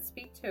 Maybe you could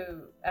speak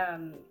to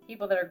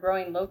people that are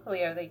growing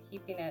locally. Are they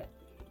keeping it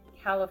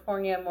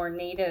California more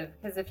native?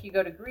 Because if you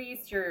go to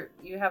Greece,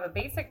 you have a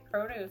basic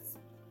produce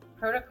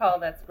protocol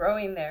that's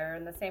growing there,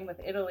 and the same with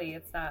Italy.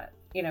 It's not,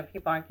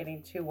 people aren't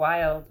getting too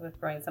wild with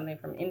growing something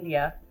from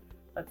India,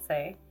 let's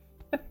say.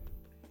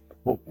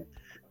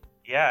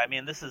 Yeah, I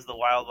mean, this is the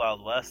wild,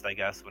 wild west, I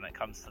guess, when it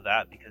comes to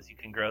that, because you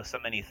can grow so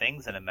many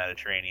things in a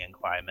Mediterranean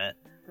climate.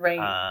 Right.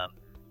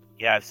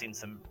 I've seen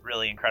some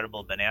really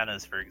incredible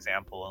bananas, for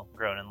example,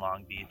 grown in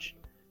Long Beach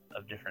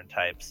of different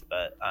types,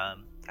 but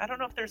I don't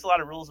know if there's a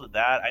lot of rules with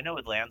that. I know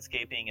with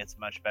landscaping, it's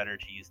much better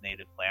to use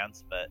native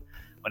plants, but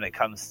when it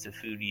comes to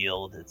food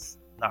yield, it's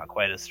not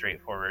quite as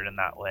straightforward in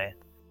that way.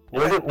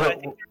 I think there's a lot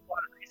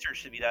of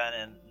research to be done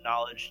and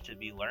knowledge to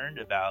be learned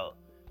about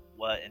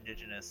what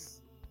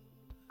indigenous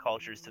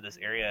cultures to this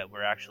area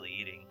we're actually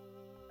eating.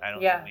 I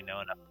don't think we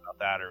know enough about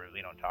that, or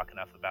we don't talk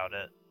enough about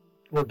it.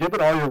 Well,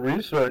 given all your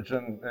research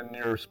and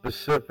your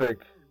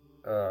specific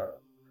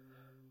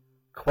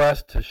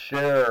quest to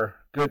share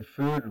good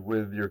food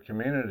with your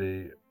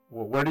community,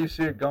 where do you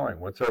see it going?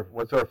 What's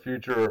our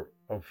future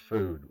of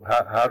food?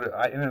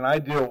 In an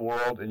ideal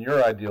world, in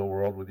your ideal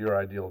world, with your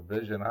ideal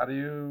vision, how do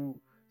you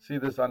see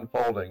this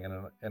unfolding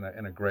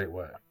in a great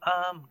way?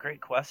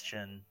 Great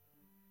question.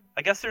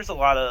 I guess there's a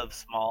lot of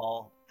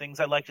small things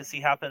I'd like to see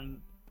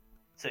happen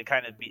to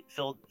kind of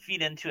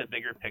feed into a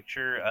bigger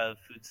picture of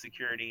food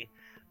security.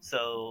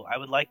 So I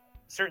would like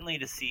certainly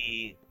to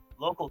see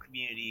local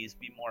communities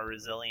be more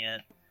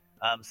resilient.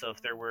 So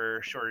if there were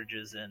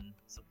shortages in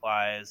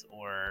supplies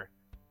or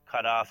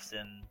cutoffs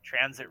in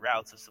transit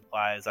routes of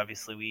supplies,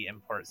 obviously we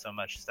import so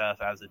much stuff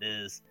as it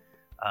is.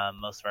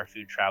 Most of our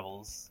food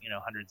travels,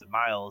 hundreds of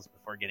miles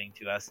before getting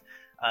to us.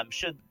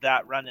 Should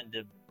that run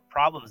into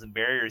problems and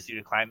barriers due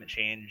to climate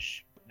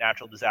change,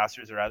 natural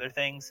disasters, or other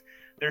things,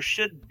 there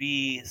should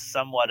be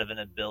somewhat of an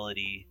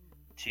ability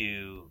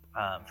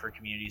for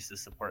communities to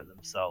support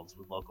themselves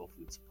with local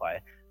food supply.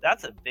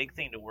 That's a big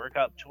thing to work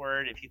up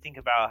toward. If you think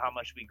about how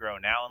much we grow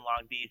now in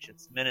Long Beach,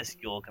 it's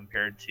minuscule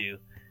compared to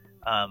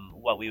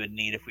what we would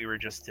need if we were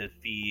just to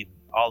feed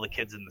all the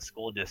kids in the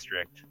school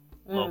district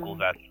local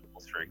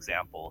vegetables, for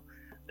example,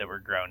 that were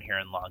grown here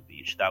in Long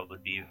Beach. That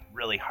would be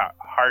really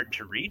hard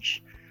to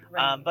reach.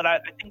 Right. But I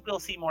think we'll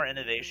see more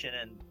innovation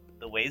in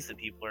the ways that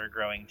people are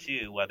growing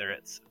too, whether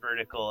it's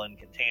vertical and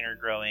container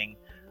growing,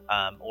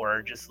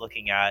 or just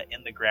looking at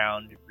in the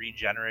ground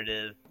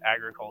regenerative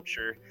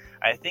agriculture.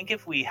 I think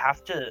if we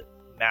have to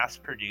mass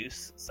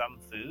produce some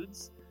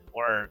foods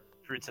or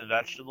fruits and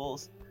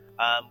vegetables,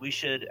 we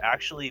should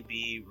actually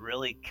be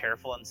really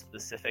careful and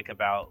specific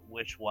about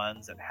which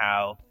ones and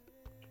how,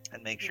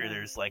 and make sure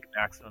there's like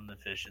maximum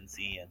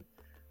efficiency and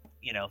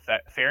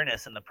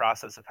fairness in the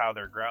process of how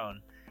they're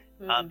grown.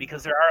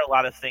 Because there are a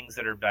lot of things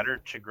that are better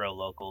to grow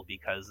local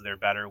because they're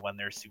better when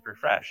they're super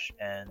fresh,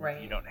 and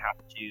you don't have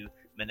to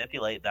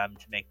manipulate them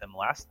to make them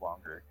last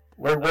longer.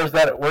 Where's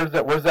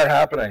that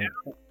happening?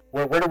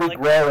 Where do we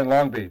grow in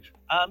Long Beach?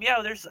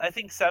 There's I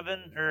think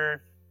 7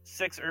 or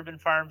 6 urban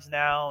farms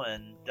now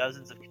and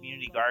dozens of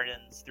community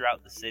gardens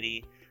throughout the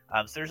city.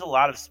 So there's a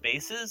lot of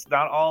spaces.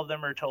 Not all of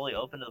them are totally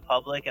open to the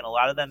public, and a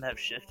lot of them have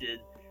shifted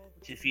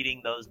to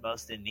feeding those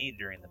most in need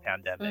during the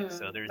pandemic.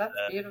 So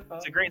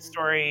it's a great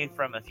story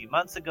from a few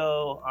months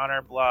ago on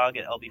our blog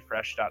at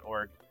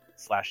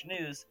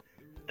lbfresh.org/news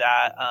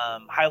that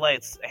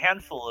highlights a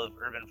handful of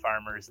urban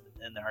farmers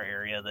in our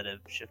area that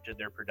have shifted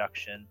their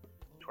production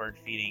toward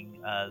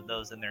feeding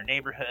those in their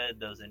neighborhood,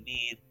 those in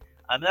need.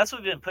 That's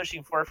what we've been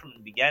pushing for from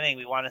the beginning.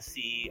 We want to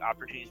see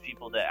opportunities for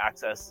people to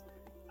access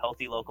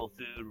healthy local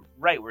food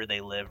right where they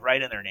live,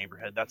 right in their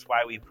neighborhood. That's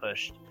why we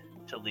pushed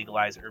to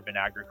legalize urban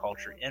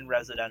agriculture in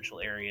residential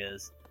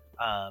areas.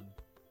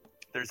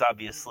 There's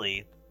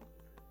obviously,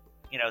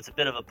 it's a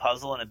bit of a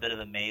puzzle and a bit of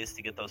a maze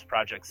to get those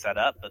projects set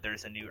up, but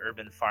there's a new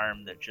urban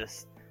farm that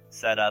just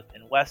set up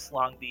in West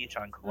Long Beach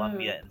on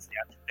Columbia and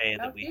Santa Fe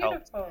that we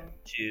helped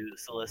to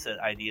solicit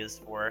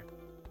ideas for.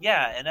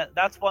 Yeah, and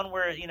that's one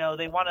where,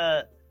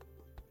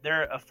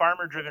 they're a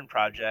farmer-driven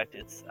project.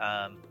 It's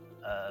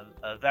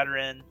a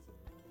veteran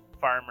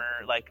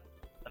farmer, like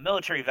a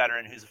military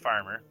veteran who's a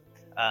farmer,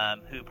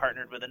 who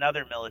partnered with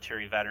another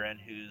military veteran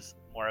who's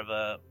more of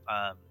a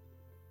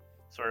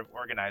sort of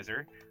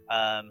organizer,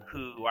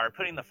 who are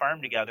putting the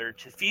farm together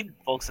to feed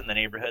folks in the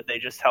neighborhood. They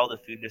just held a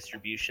food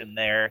distribution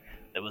there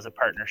that was a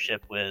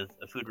partnership with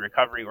a food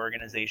recovery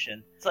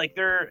organization. It's like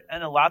they're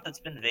in a lot that's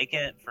been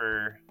vacant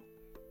for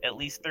at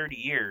least 30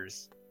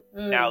 years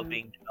now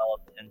being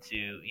developed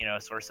into, a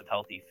source of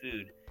healthy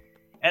food.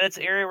 And it's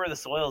an area where the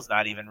soil is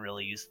not even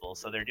really useful.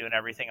 So they're doing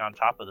everything on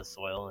top of the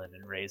soil and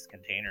in raised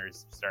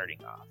containers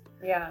starting off.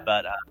 Yeah.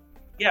 But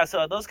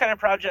so those kind of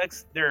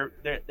projects,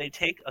 they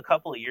take a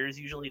couple of years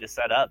usually to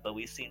set up. But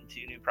we've seen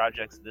 2 new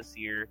projects this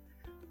year,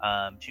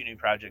 2 new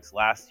projects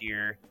last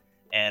year,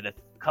 and a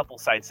couple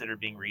sites that are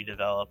being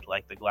redeveloped,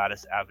 like the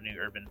Gladys Avenue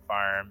Urban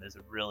Farm is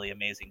a really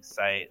amazing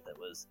site that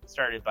was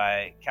started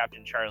by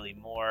Captain Charlie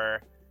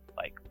Moore,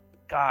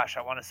 I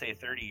want to say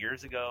 30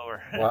 years ago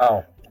or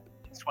wow.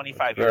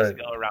 25 years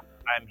ago, around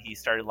the time he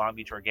started Long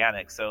Beach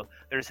Organics. So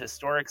there's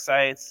historic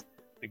sites,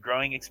 the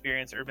Growing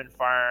Experience Urban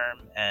Farm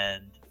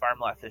and Farm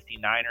Lot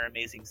 59 are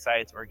amazing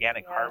sites.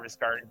 Organic Harvest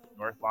Garden in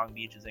North Long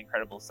Beach is an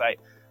incredible site.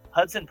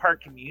 Hudson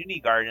Park Community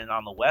Garden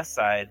on the west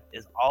side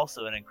is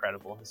also an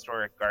incredible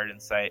historic garden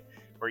site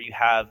where you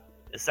have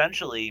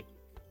essentially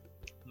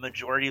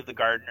majority of the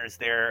gardeners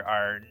there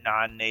are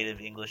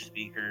non-native English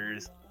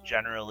speakers,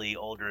 generally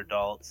older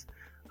adults,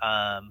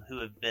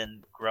 who have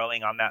been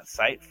growing on that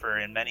site for,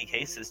 in many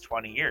cases,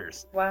 20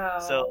 years. Wow.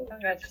 So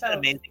there's an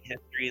amazing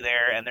history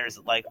there. And there's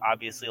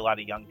obviously a lot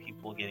of young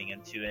people getting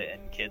into it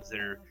and kids that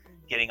are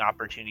getting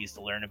opportunities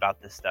to learn about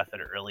this stuff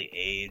at an early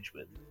age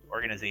with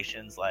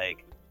organizations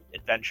like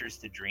Adventures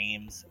to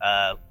Dreams.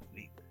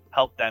 We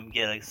helped them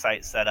get a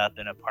site set up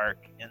in a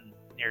park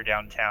near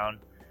downtown.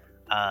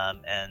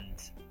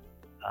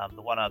 The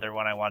one other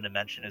one I wanted to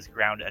mention is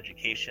Ground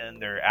Education.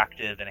 They're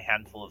active in a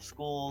handful of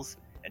schools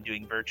and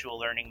doing virtual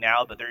learning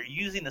now, but they're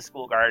using the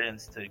school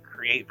gardens to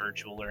create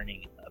virtual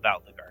learning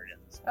about the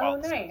gardens.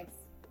 Nice.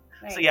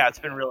 So yeah, it's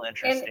been real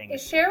interesting. And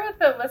share with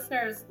the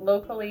listeners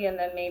locally, and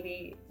then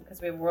maybe, because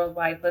we have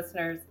worldwide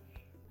listeners,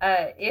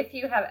 if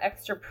you have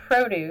extra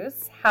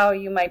produce, how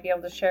you might be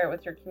able to share it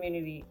with your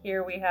community.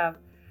 Here we have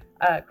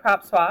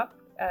Crop Swap.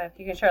 If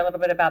you can share a little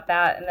bit about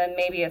that, and then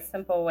maybe a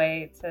simple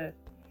way to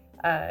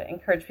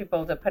encourage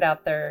people to put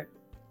out their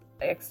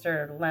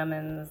extra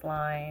lemons,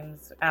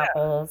 limes,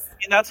 apples.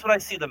 And that's what I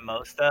see the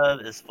most of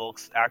is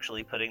folks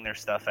actually putting their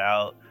stuff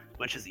out,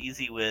 which is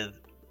easy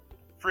with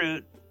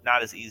fruit,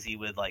 not as easy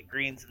with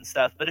greens and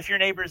stuff. But if your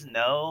neighbors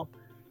know,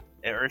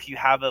 or if you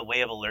have a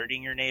way of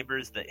alerting your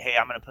neighbors that, hey,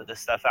 I'm going to put this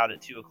stuff out at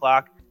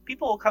 2:00,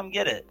 people will come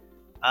get it.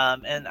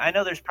 And I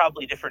know there's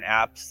probably different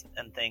apps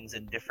and things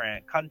in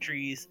different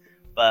countries,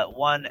 but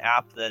one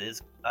app that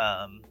is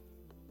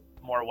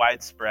more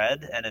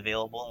widespread and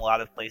available in a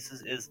lot of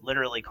places is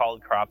literally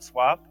called Crop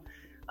Swap.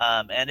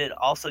 And it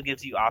also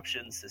gives you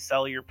options to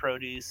sell your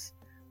produce,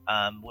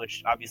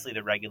 which obviously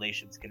the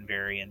regulations can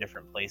vary in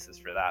different places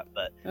for that.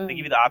 But they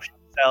give you the option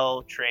to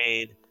sell,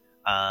 trade,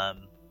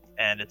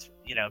 and it's,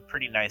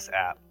 pretty nice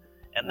app.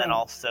 And then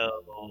also,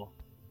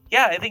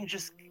 I think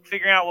just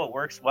figuring out what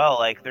works well.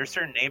 Like, there's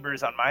certain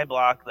neighbors on my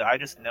block that I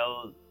just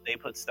know they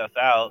put stuff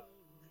out,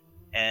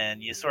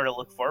 and you sort of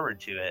look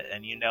forward to it,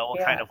 and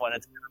kind of when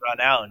it's going to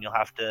run out, and you'll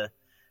have to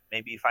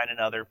maybe find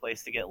another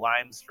place to get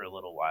limes for a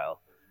little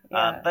while.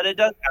 But it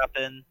does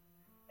happen,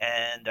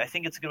 and I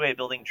think it's a good way of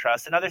building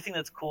trust. Another thing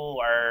that's cool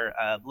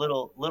are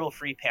little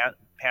free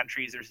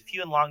pantries. There's a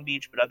few in Long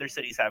Beach, but other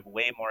cities have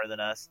way more than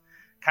us,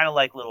 kind of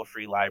like little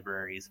free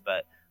libraries,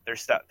 but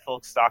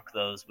folks stock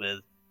those with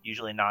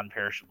usually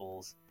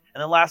non-perishables.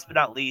 And then last but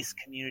not least,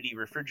 community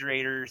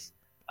refrigerators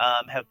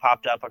have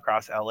popped up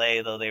across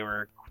LA, though they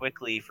were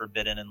quickly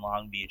forbidden in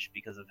Long Beach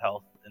because of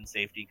health and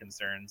safety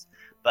concerns.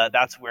 But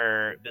that's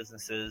where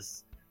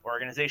businesses or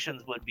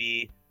organizations would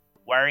be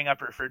wiring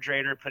up a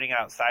refrigerator, putting it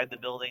outside the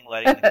building,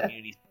 letting the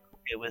community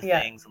get with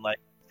things and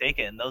take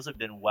it. And those have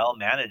been well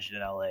managed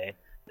in LA.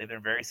 They've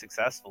been very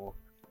successful.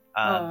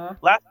 Last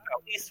but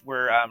not least,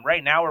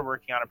 right now we're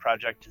working on a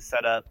project to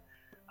set up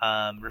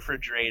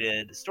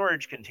refrigerated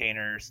storage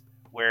containers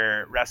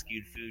where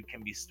rescued food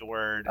can be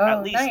stored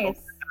at least overnight.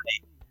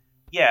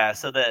 Yeah,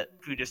 so that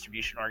food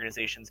distribution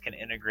organizations can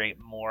integrate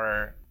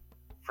more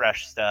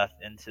fresh stuff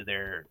into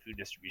their food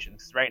distribution.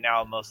 Because right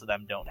now, most of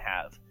them don't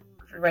have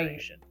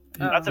refrigeration.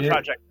 That's a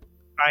project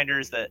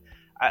finders that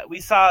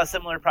we saw a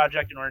similar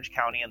project in Orange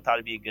County and thought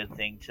it'd be a good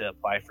thing to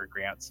apply for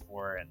grants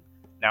for. And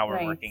now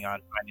we're working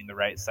on finding the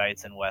right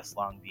sites in West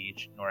Long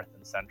Beach, North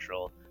and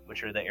Central,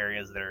 which are the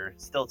areas that are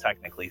still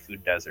technically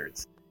food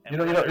deserts.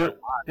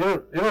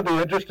 It'll be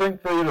interesting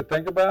for you to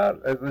think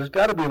about. There's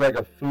got to be like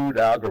a food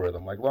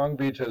algorithm. Like Long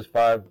Beach has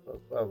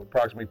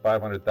approximately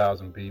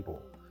 500,000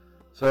 people.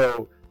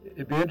 So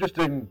it'd be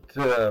interesting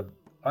to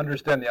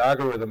understand the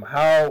algorithm,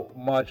 how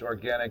much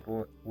organic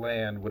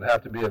land would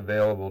have to be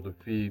available to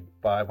feed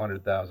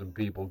 500,000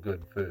 people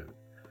good food.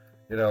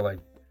 Like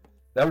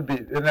that would be,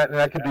 and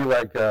that could be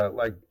like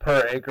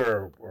per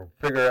acre, or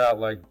figure out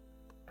like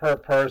per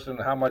person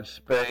how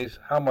much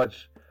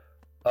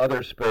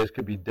other space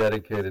could be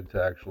dedicated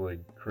to actually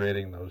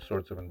creating those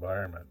sorts of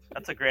environments.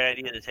 That's a great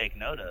idea to take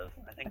note of.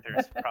 I think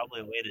there's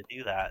probably a way to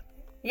do that.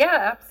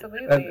 Yeah,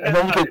 absolutely. And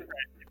then you could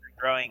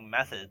growing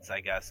methods, I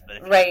guess. But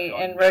if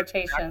in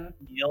rotation.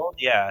 Yield,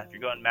 if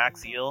you're going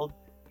max yield,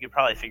 you could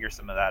probably figure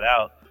some of that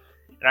out.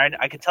 And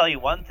I could tell you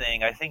one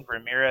thing. I think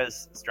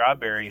Ramirez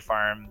Strawberry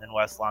Farm in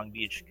West Long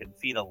Beach could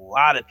feed a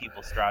lot of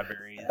people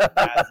strawberries.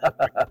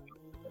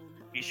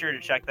 Be sure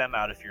to check them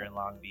out if you're in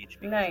Long Beach,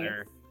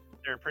 because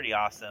they're pretty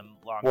awesome,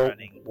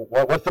 long-running.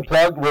 What's the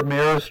plug?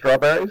 Ramirez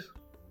Strawberries?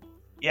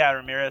 Yeah,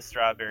 Ramirez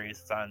Strawberries.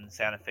 It's on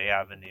Santa Fe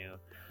Avenue.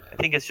 I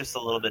think it's just a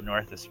little bit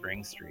north of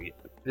Spring Street.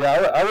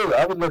 Yeah,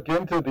 I would look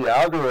into the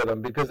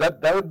algorithm, because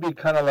that would be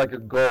kind of like a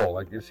goal.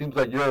 Like, it seems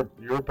like you're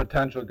a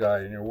potential guy,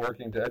 and you're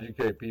working to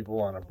educate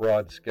people on a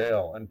broad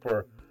scale. And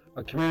for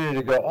a community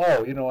to go,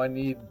 I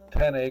need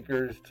 10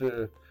 acres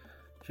to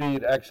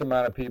feed X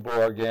amount of people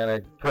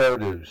organic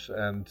produce,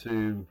 and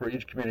for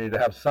each community to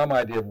have some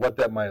idea of what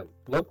that might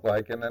look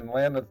like, and then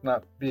land that's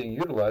not being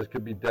utilized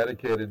could be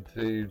dedicated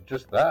to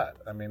just that.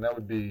 I mean, that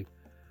would be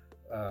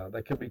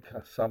that could be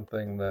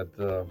something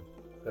that,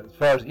 as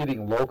far as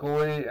eating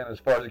locally, and as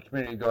far as the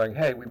community going,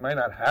 hey, we might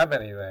not have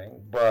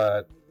anything,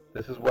 but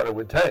this is what it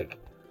would take,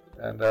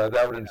 and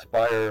that would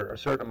inspire a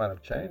certain amount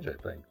of change. I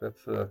think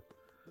that's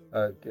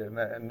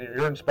and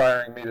you're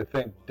inspiring me to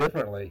think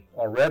differently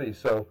already.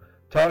 So,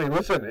 Tony,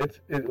 listen,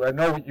 I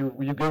know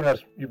you've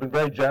been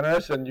very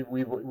generous, and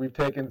we've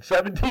taken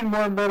 17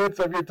 more minutes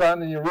of your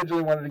time than you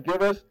originally wanted to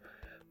give us,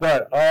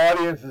 but our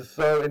audience is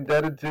so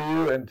indebted to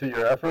you and to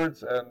your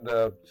efforts, and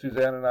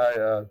Suzanne and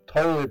I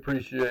totally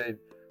appreciate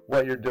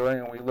what you're doing,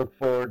 and we look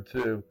forward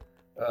to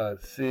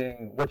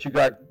seeing what you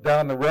got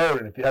down the road.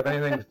 And if you have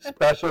anything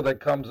special that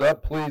comes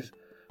up, please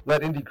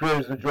let Indie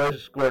Creators and the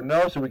JoyZone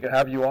know, so we can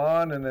have you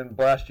on and then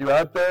blast you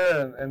out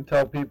there and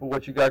tell people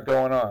what you got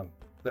going on.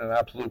 It's been an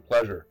absolute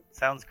pleasure.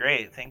 Sounds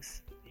great.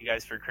 Thanks, you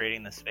guys, for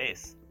creating this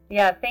space.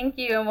 Yeah, thank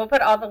you. And we'll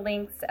put all the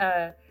links,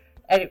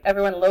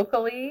 everyone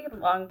locally,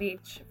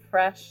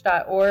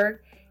 longbeachfresh.org.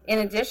 In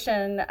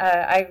addition,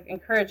 I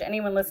encourage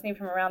anyone listening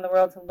from around the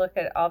world to look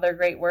at all their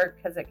great work,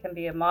 because it can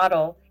be a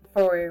model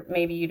for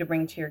maybe you to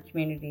bring to your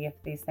community if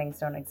these things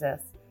don't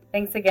exist.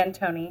 Thanks again,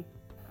 Tony.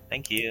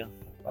 Thank you.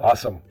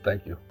 Awesome.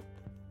 Thank you.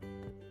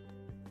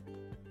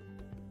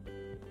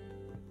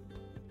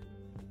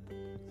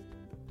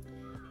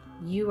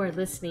 You are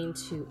listening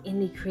to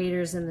Indie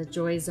Creators in the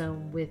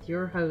JoyZone with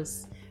your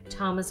hosts,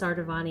 Thomas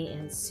Ardavany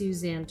and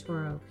Suzanne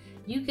Toro.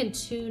 You can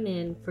tune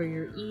in for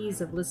your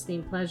ease of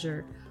listening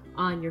pleasure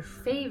on your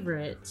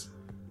favorite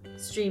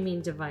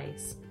streaming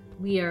device.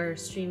 We are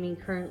streaming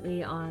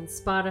currently on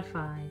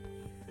Spotify,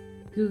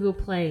 Google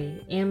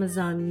Play,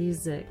 Amazon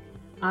Music,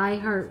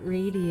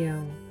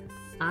 iHeartRadio,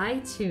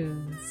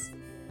 iTunes,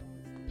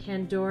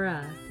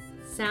 Pandora,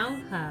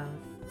 SoundCloud,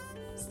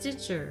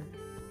 Stitcher,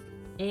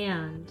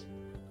 and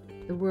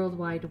the World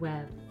Wide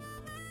Web.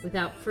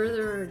 Without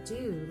further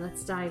ado,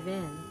 let's dive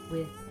in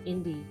with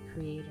indie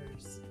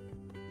creators.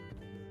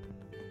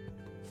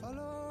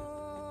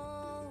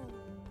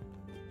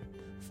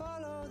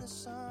 Follow the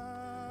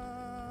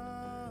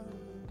sun,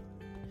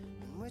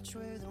 and which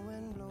way the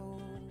wind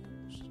blows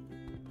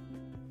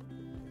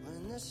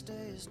when this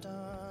day is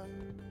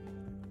done.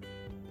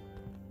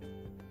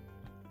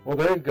 Well,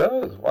 there he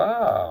goes.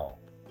 Wow.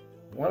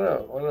 What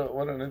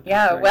an interesting...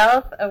 Yeah,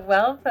 a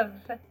wealth of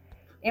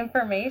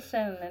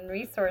information and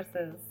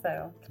resources.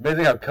 So it's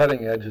amazing how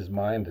cutting edge his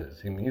mind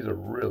is. I mean, he's a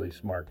really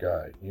smart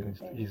guy.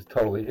 He's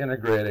totally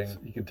integrating.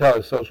 You can tell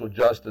his social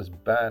justice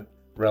bent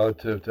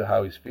relative to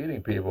how he's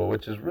feeding people,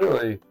 which is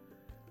really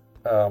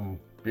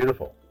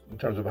beautiful in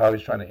terms of how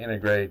he's trying to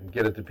integrate and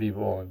get it to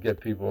people and get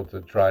people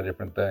to try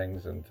different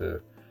things and to,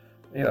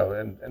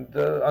 and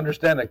to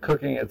understand that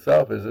cooking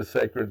itself is a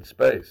sacred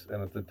space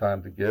and it's a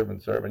time to give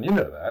and serve. And you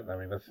know that. I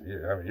mean,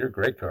 you're a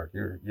great cook.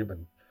 You've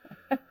been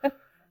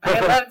I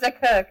love to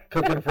cook.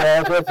 Cooking for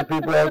all sorts of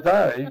people all the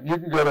time. You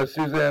can go to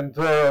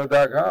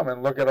SuzanneToro.com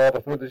and look at all the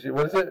food that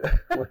what is it?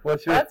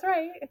 What's your? That's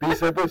right. Be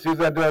simple,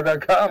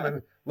 SuzanneToro.com,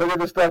 and look at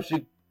the stuff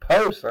she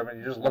posts. I mean,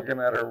 you're just looking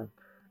at her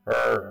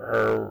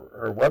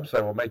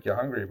website will make you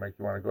hungry, make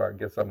you want to go out and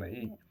get something to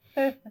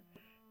eat.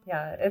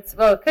 Yeah,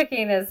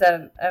 cooking is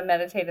a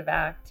meditative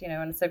act,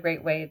 and it's a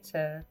great way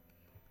to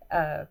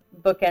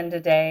bookend a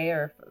day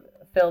or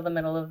fill the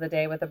middle of the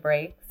day with a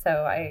break. So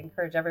I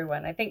encourage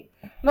everyone. I think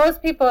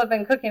most people have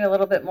been cooking a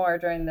little bit more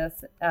during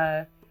this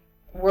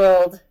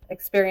world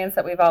experience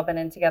that we've all been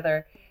in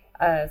together.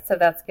 So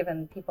that's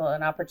given people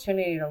an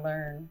opportunity to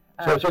learn.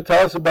 So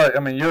tell us about,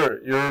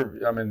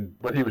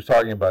 what he was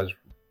talking about is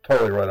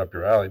totally right up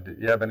your alley. Do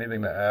you have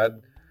anything to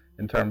add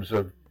in terms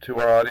of, to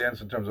our audience,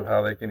 in terms of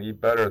how they can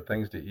eat better,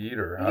 things to eat,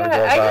 or how to go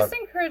about? I just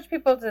encourage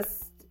people to,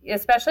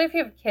 especially if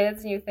you have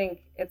kids and you think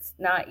it's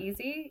not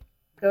easy,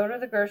 go to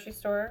the grocery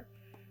store.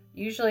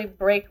 Usually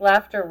break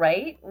left or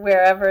right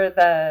wherever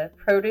the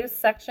produce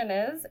section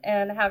is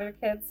and have your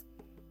kids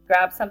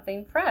grab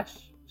something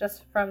fresh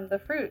just from the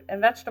fruit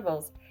and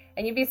vegetables.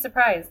 And you'd be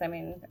surprised. I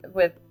mean,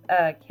 with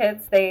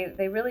kids, they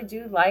really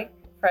do like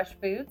fresh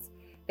foods.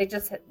 They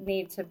just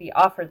need to be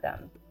offered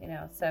them,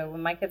 So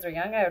when my kids were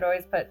young, I would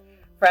always put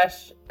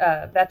fresh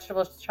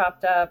vegetables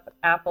chopped up,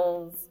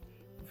 apples,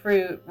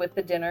 fruit with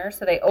the dinner.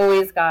 So they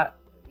always got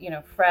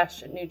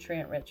fresh,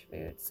 nutrient-rich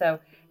food. So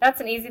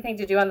that's an easy thing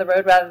to do on the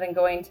road rather than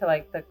going to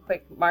like the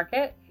quick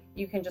market.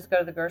 You can just go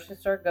to the grocery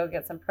store, go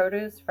get some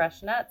produce,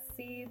 fresh nuts,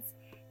 seeds,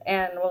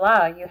 and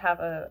voila, you have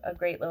a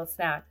great little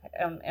snack.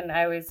 And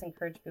I always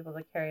encourage people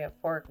to carry a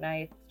fork,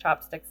 knife,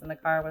 chopsticks in the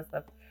car with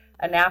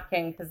a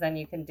napkin, because then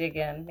you can dig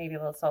in, maybe a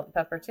little salt and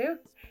pepper too.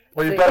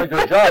 Well, you've done a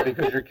good job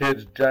because your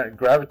kids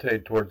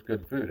gravitate towards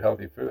good food,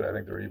 healthy food. I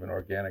think they're even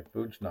organic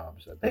food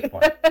snobs at this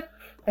point.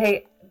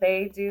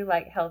 They do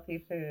like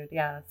healthy food,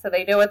 yeah. So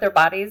they know what their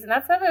bodies, and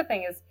that's the other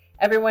thing is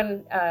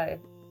everyone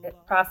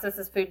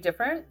processes food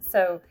different.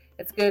 So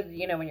it's good,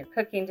 when you're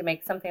cooking, to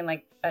make something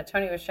like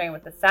Tony was sharing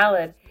with the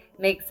salad,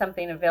 make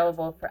something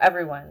available for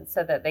everyone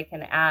so that they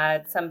can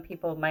add. Some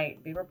people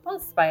might be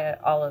repulsed by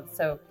olives,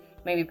 so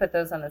maybe put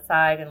those on the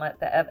side and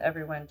let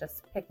everyone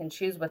just pick and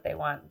choose what they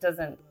want.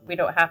 We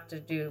don't have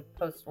to do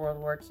post World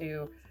War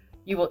II.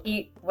 You will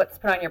eat what's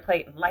put on your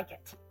plate and like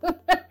it.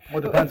 Well,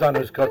 it depends on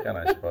who's cooking,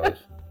 I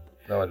suppose.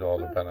 That would all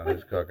depend on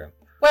who's cooking.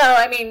 Well,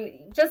 I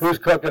mean, just who's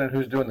cooking and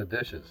who's doing the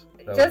dishes.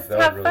 Have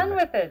really fun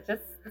with it.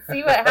 Just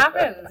see what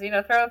happens.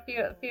 Throw a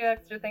few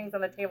extra things on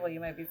the table. You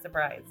might be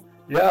surprised.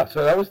 Yeah,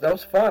 so that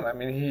was fun. I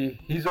mean,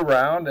 he's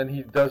around and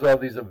he does all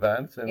these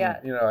events, and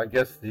I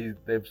guess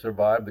they've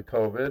survived the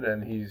COVID,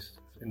 and he's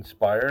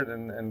inspired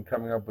and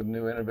coming up with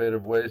new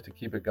innovative ways to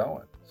keep it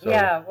going. So,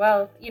 yeah,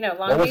 well,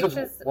 Long Beach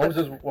is what was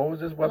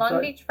his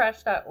website?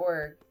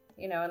 LongBeachFresh.org.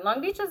 And Long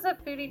Beach is a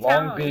foodie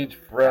town.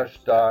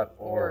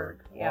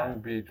 LongBeachFresh.org. Yeah.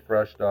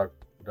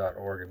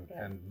 LongBeachFresh.org,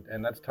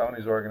 and that's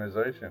Tony's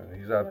organization.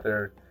 And he's out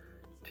there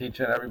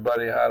teaching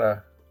everybody how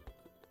to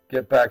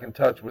get back in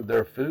touch with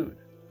their food.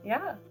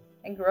 Yeah,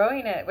 and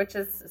growing it, which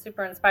is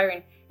super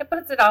inspiring. It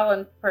puts it all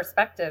in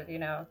perspective,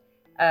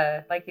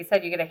 Like you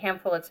said, you get a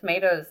handful of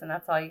tomatoes and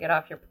that's all you get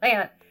off your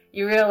plant.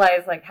 You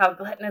realize like how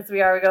gluttonous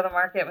we are. We go to the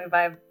market and we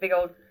buy a big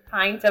old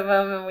pint of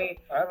them and we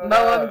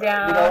mow them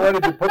down. You know what?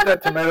 If you put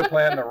that tomato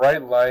plant in the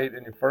right light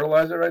and you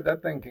fertilize it right,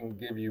 that thing can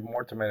give you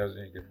more tomatoes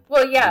than you can.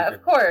 Well, yeah,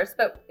 of course,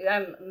 but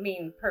I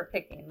mean per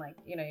picking, like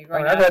you're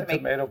going. I've had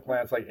tomato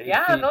plants like 8 feet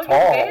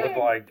tall with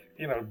like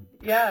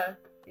Yeah.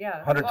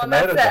 100 well,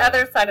 tomatoes. That's the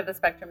other side of the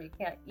spectrum. You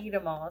can't eat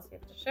them all, so you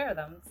have to share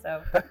them.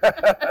 So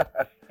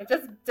it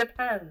just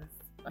depends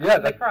on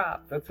the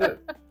crop. That's it.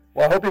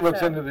 Well, I hope he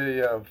looks into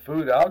the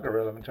food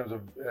algorithm in terms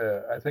of,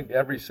 I think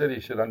every city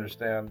should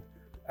understand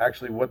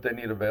actually what they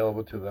need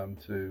available to them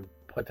to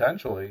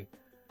potentially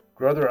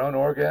grow their own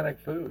organic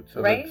food.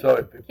 So right? that, so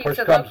if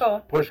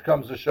push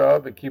comes to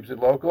shove, it keeps it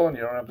local, and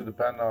you don't have to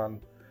depend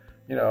on,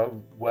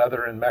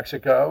 weather in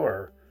Mexico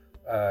or,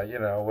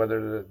 whether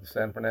the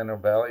San Fernando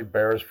Valley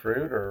bears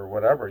fruit or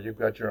whatever. You've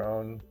got your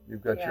own.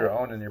 Your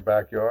own in your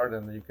backyard,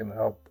 and you can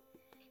help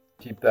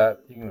keep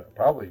that. You can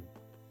probably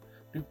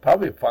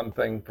a fun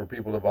thing for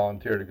people to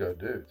volunteer to go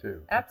do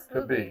too.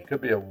 Absolutely.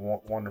 Could be a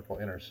wonderful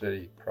inner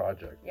city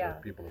project for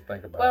people to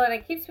think about. Well, and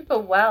it keeps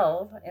people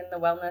well in the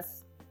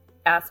wellness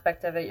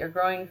aspect of it. You're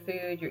growing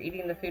food, you're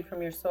eating the food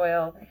from your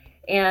soil,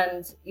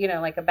 and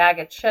like a bag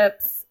of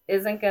chips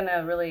isn't going to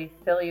really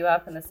fill you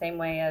up in the same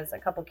way as a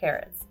couple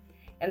carrots.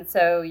 And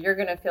so you're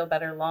going to feel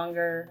better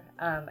longer.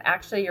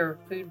 Actually, your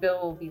food bill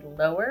will be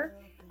lower.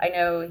 I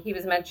know he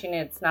was mentioning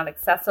it's not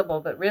accessible,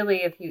 but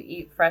really if you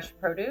eat fresh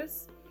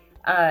produce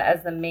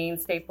as the main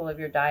staple of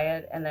your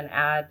diet, and then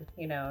add,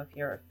 if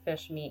you're a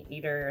fish meat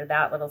eater,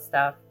 that little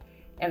stuff,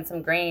 and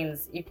some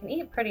grains, you can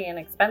eat pretty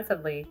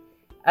inexpensively,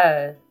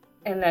 and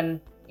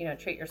then,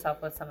 treat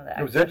yourself with some of that.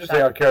 It was interesting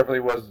how careful he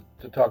was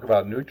to talk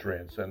about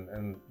nutrients,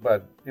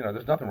 but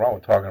there's nothing wrong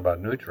with talking about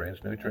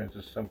nutrients. Nutrients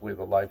is simply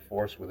the life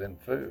force within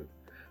food.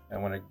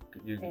 And when a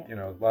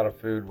lot of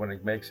food, when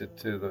it makes it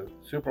to the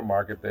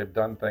supermarket, they've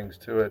done things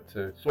to it.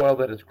 To soil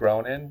that it's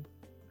grown in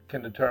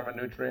can determine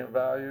nutrient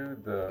value,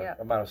 the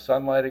amount of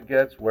sunlight it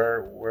gets,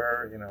 where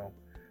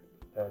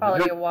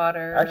quality of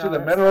water. Actually,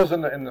 the minerals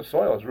in the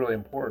soil is really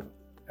important.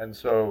 And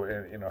so,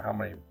 how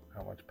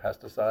much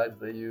pesticides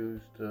they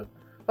use to.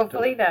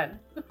 Hopefully none.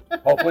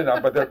 Hopefully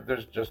not, but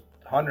there's just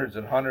hundreds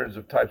and hundreds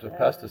of types of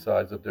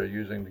pesticides that they're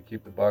using to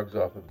keep the bugs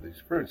off of these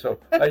fruits. So,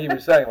 like you were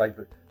saying,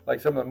 like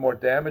some of the more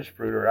damaged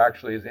fruit are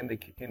actually is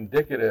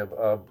indicative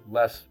of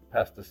less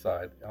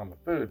pesticide on the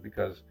food,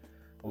 because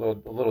a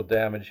little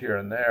damage here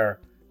and there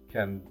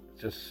can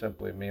just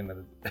simply mean that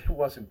it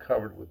wasn't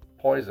covered with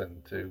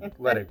poison to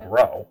let it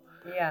grow.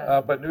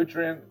 Yeah. But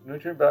nutrient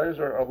values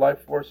are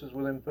life forces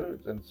within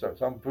foods, and so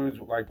some foods,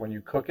 like when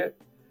you cook it,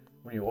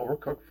 when you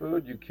overcook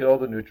food, you kill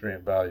the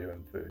nutrient value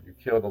in food. You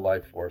kill the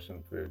life force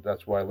in food.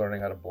 That's why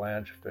learning how to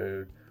blanch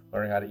food,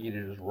 learning how to eat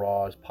it as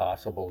raw as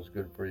possible is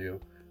good for you.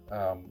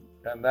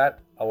 And that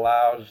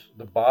allows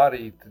the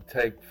body to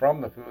take from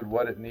the food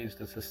what it needs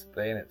to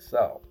sustain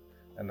itself.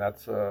 And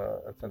that's a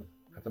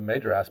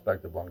major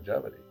aspect of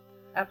longevity.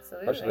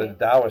 Absolutely. Especially the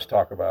Taoists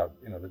talk about,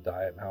 the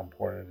diet and how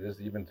important it is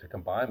even to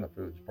combine the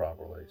foods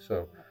properly.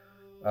 So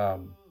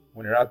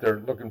when you're out there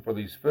looking for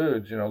these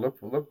foods,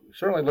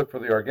 certainly look for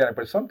the organic,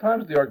 but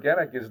sometimes the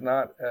organic is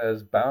not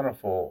as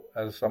bountiful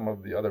as some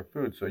of the other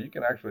foods. So you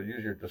can actually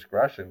use your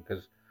discretion,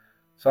 because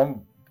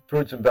some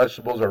fruits and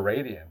vegetables are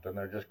radiant and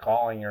they're just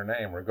calling your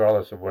name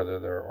regardless of whether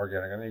they're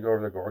organic. And then you go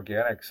over the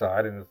organic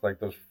side and it's like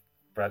those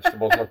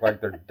vegetables look like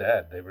they're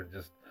dead. They were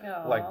just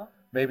like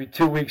maybe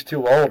 2 weeks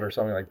too old or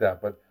something like that.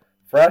 But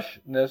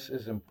freshness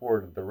is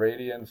important. The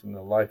radiance and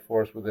the life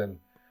force within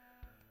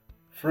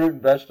fruit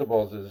and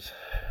vegetables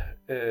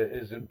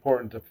is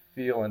important to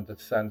feel and to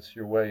sense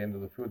your way into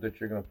the food that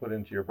you're going to put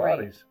into your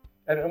bodies.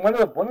 Right. And one of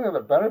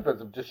the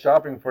benefits of just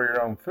shopping for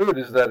your own food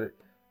is that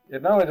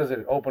it not only does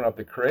it open up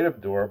the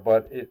creative door,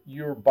 but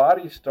your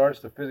body starts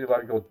to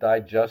physiologically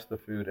digest the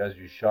food as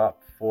you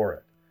shop for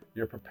it.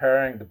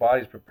 The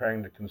body's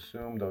preparing to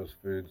consume those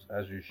foods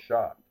as you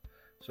shop.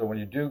 So when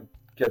you do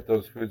get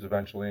those foods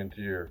eventually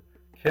into your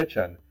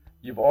kitchen,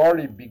 you've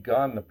already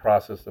begun the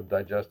process of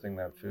digesting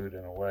that food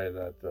in a way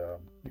that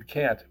you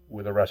can't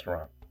with a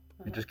restaurant.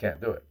 You just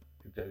can't do it.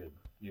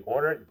 You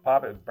order it, you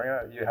pop it, bring it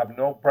out. You have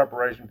no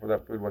preparation for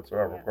that food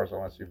whatsoever, of course,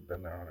 unless you've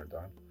been there 100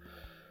 times.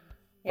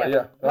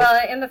 Yeah.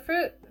 Well, and the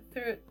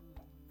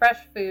fresh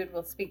food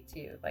will speak to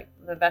you, like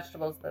the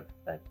vegetables, the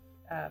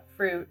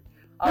fruit,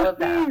 all of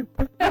that.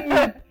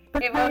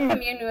 It will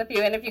commune with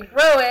you, and if you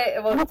grow it,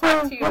 it will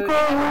talk to you even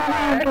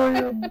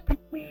more.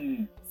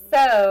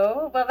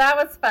 So, well, that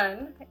was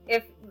fun.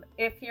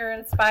 If you're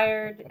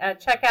inspired,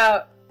 check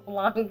out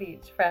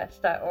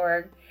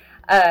longbeachfresh.org.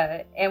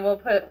 And we'll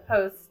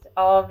post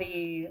all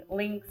the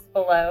links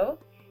below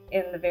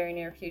in the very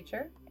near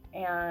future.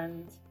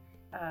 And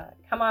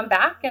come on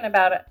back in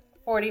about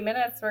 40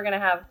 minutes. We're going to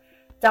have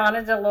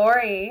Donna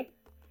DeLore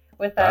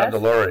with us.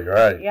 Donna DeLore,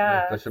 right.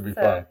 Yeah. That should be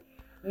fun.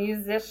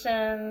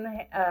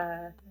 Musician.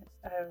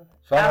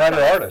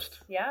 Songwriter,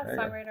 artist. Yeah,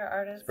 songwriter,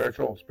 artist.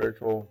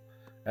 Spiritual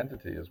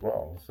entity as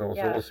well. So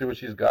we'll see what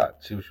she's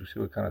got. See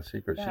what kind of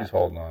secrets she's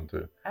holding on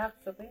to.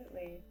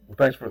 Absolutely. Well,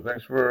 thanks for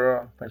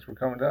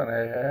coming down.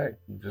 Hey.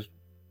 You just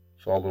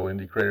saw little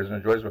indie creators in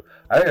the JoyZone.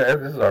 I think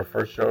this is our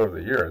first show of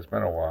the year. It's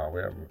been a while.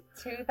 We have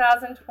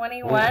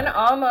 2021,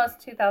 almost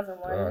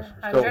 2001.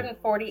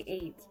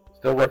 148.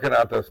 Still working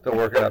out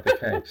the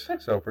kinks.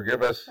 So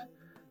forgive us,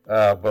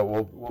 but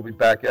we'll be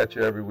back at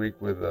you every week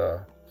with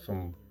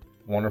some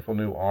wonderful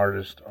new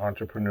artist,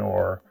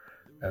 entrepreneur,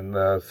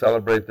 and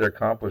celebrate their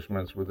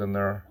accomplishments within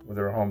their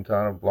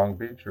hometown of Long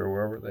Beach or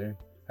wherever they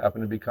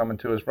happen to be coming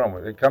to us from.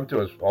 They come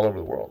to us all over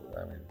the world.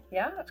 I mean,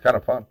 it's kind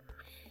of fun.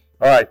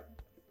 All right.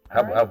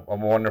 Have a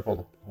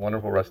wonderful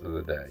rest of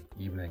the day,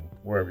 evening,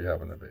 wherever you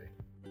happen to be.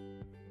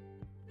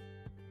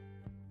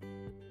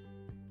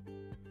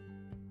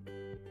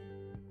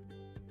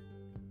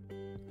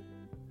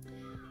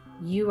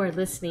 You are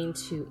listening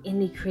to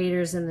Indie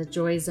Creators in the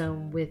Joy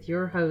Zone with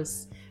your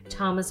hosts,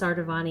 Thomas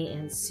Ardavany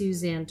and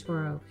Suzanne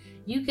Toro.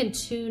 You can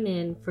tune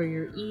in for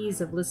your ease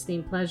of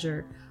listening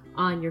pleasure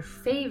on your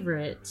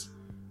favorite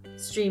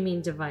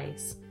streaming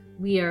device.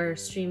 We are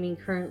streaming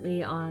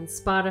currently on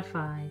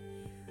Spotify,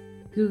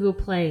 Google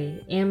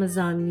Play,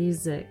 Amazon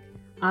Music,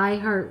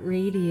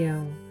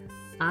 iHeartRadio,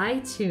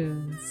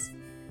 iTunes,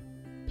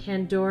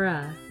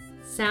 Pandora,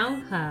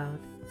 SoundCloud,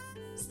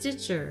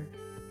 Stitcher,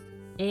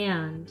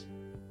 and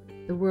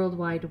the World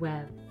Wide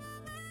Web.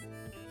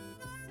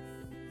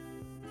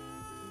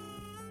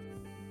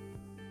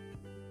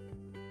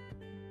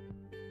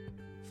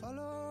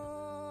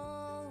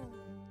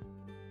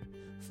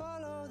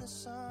 Follow the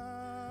sun,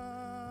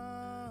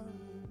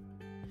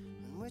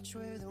 and which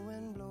way the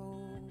wind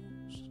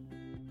blows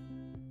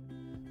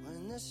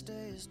when this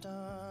day is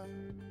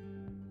done.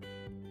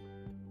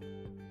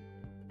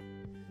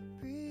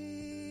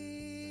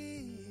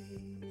 Breathe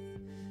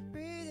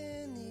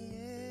in the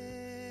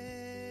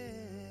air,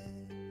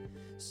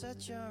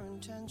 set your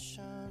intentions,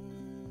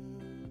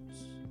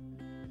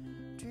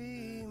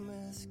 dream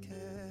with care.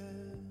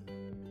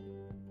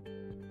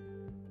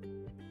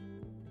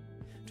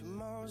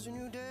 Tomorrow's a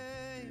new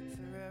day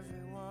for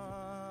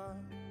everyone,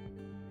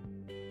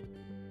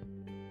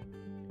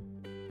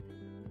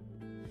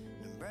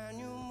 a brand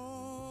new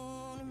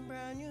moon and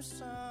brand new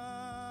sun.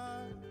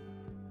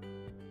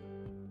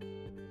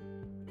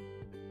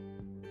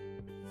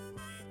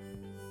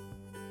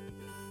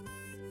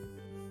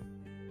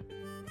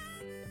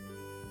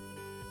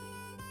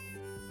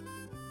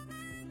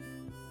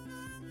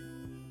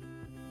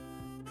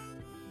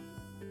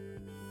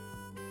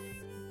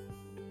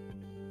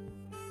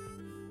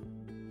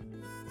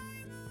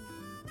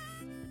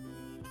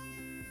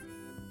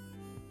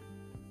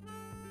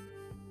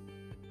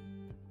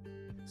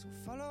 So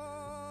follow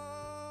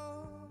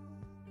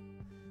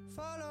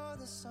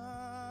the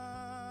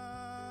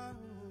sun,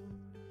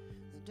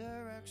 the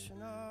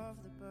direction of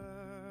the